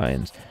visit the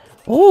shrines.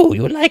 Oh,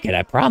 you would like it,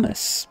 I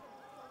promise.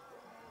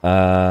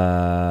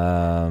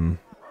 I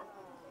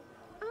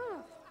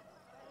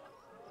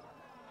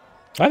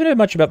haven't heard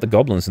much about the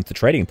goblins since the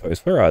trading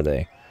post. Where are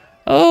they?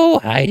 Oh,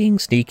 hiding,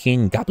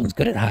 sneaking. Goblins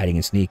good at hiding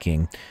and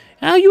sneaking.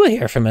 Oh, you will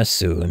hear from us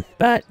soon,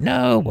 but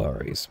no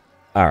worries.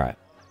 Alright.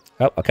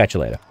 Oh, I'll catch you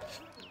later.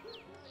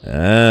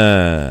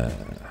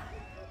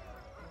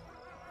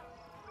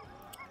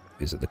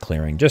 Visit the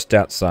clearing just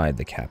outside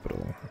the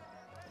capital.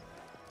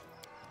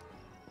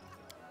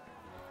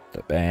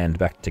 The band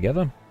back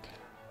together.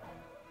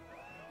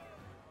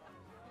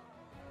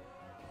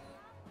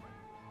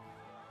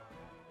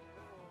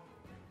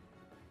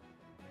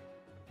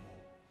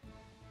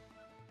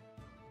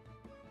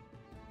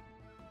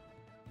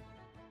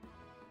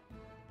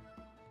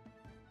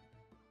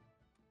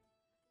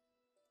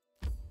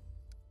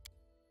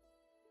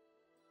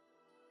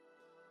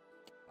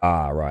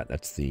 Ah, right,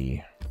 that's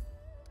the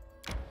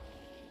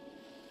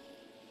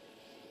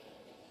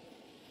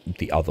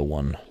other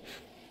one.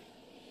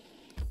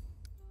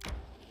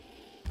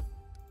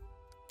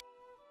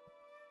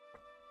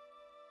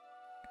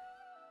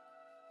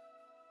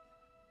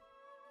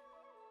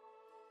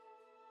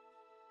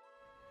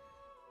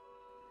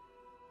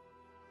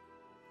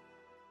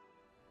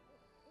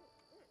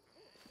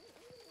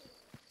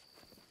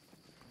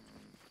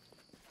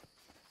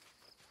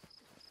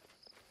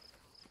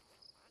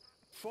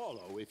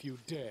 Follow if you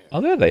dare. Oh,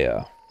 there they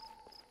are.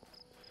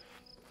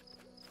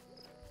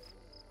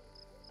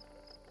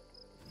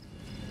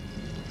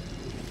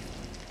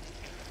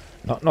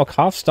 Knock Knock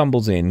half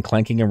stumbles in,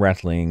 clanking and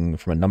rattling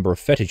from a number of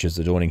fetishes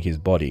adorning his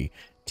body.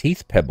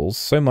 Teeth pebbles,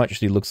 so much that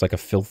he looks like a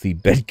filthy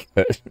bed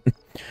curtain.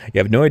 You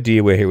have no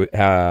idea where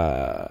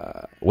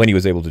when he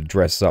was able to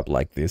dress up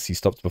like this. He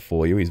stops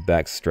before you, his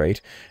back straight,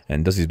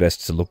 and does his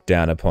best to look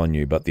down upon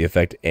you, but the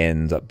effect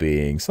ends up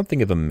being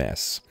something of a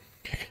mess.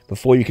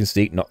 Before you can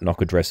speak, Knock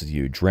Knock addresses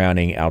you,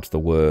 drowning out the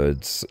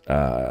words,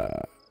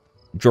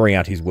 drawing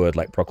out his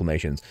word-like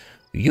proclamations.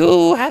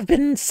 You have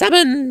been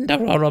summoned,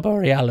 Aurora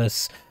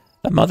Borealis.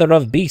 The Mother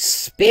of Beasts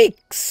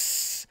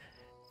speaks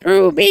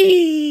through me.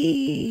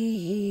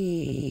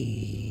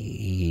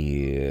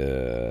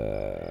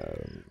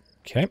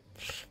 Okay.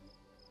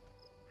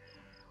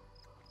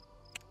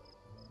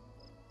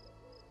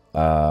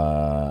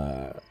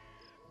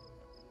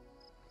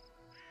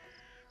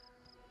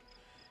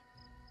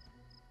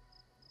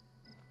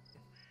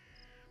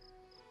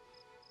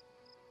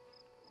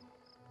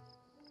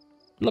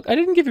 Look, I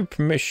didn't give you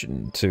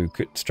permission to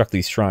construct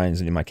these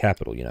shrines in my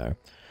capital, you know.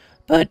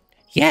 But,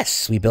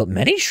 yes, we built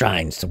many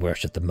shrines to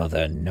worship the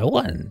Mother. No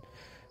one...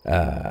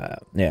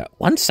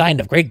 one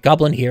sign of great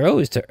goblin hero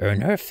is to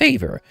earn her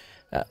favor.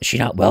 She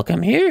not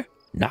welcome here?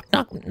 Knock,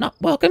 knock, not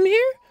welcome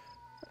here?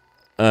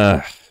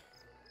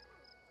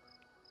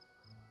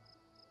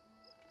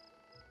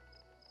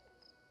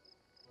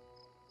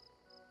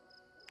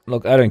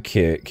 Look, I don't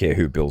care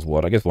who builds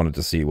what. I just wanted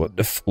to see what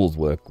the fool's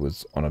work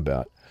was on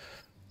about.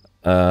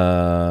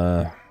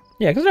 Yeah,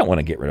 because I don't want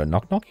to get rid of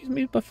Knock Knock. He's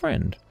my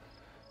friend.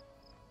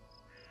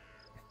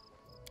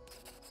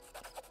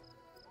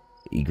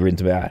 He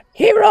grins about,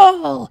 "Hear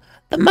all!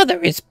 The mother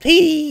is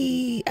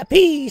appeased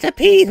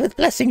with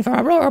blessing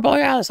from Aurora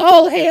Borealis.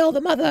 All hail the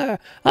mother!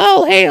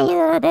 All hail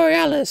Aurora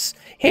Borealis,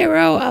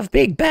 hero of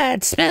Big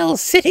Bad Smell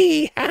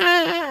City!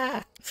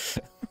 Ha!"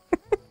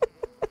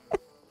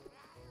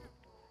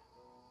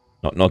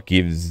 Knock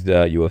gives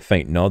you a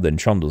faint nod, then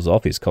trundles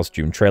off, his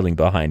costume trailing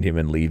behind him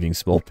and leaving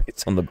small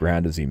bits on the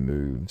ground as he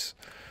moves.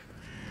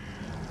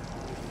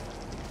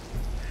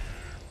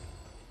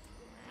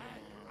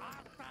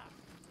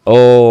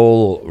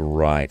 All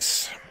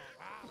right.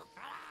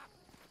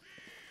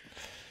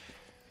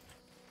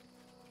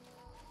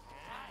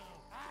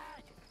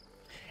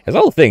 As the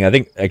whole thing, I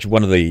think actually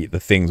one of the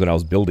things when I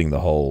was building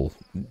the whole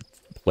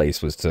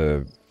place was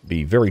to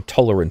be very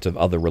tolerant of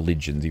other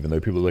religions, even though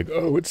people are like,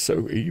 "Oh, it's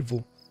so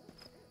evil."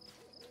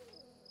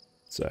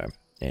 So,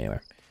 anyway.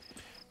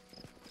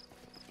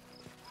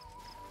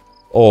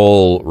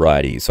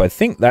 Alrighty, so I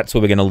think that's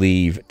where we're going to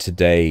leave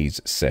today's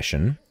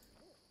session.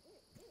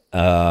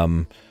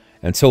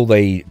 Until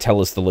they tell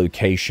us the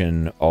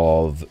location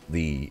of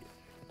the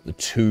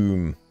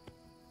tomb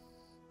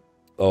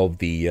of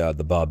the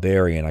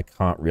Barbarian, I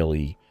can't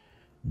really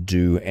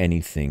do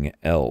anything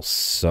else.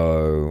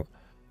 So,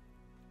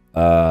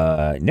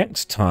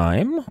 next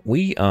time,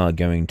 we are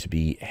going to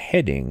be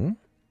heading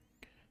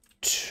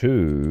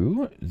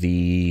to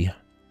the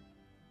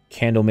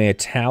Candlemere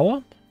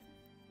Tower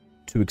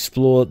to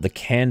explore the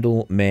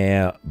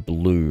Candlemere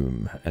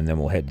Bloom, and then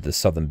we'll head to the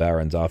Southern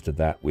Barrens after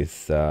that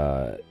with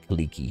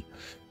Kaliki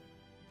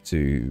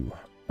to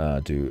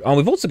do. Oh,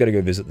 we've also got to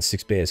go visit the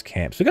Six Bears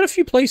camps. We've got a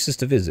few places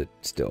to visit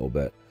still,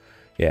 but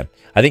yeah,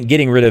 I think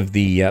getting rid of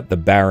the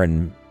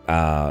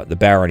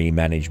barony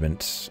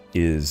management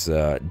is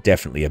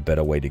definitely a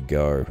better way to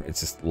go. It's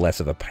just less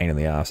of a pain in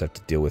the ass to have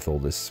to deal with all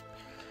this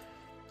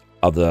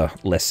other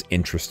less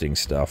interesting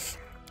stuff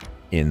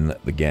in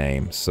the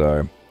game.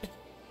 So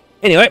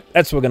anyway,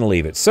 that's where we're going to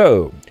leave it.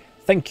 So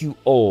thank you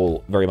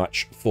all very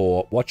much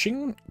for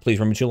watching. Please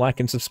remember to like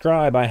and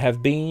subscribe. I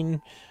have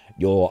been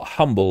your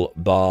humble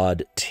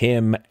bard,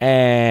 Tim,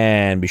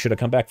 and be sure to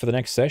come back for the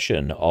next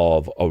session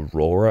of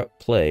Aurora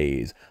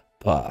Plays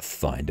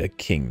Pathfinder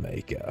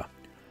Kingmaker.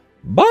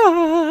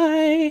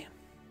 Bye!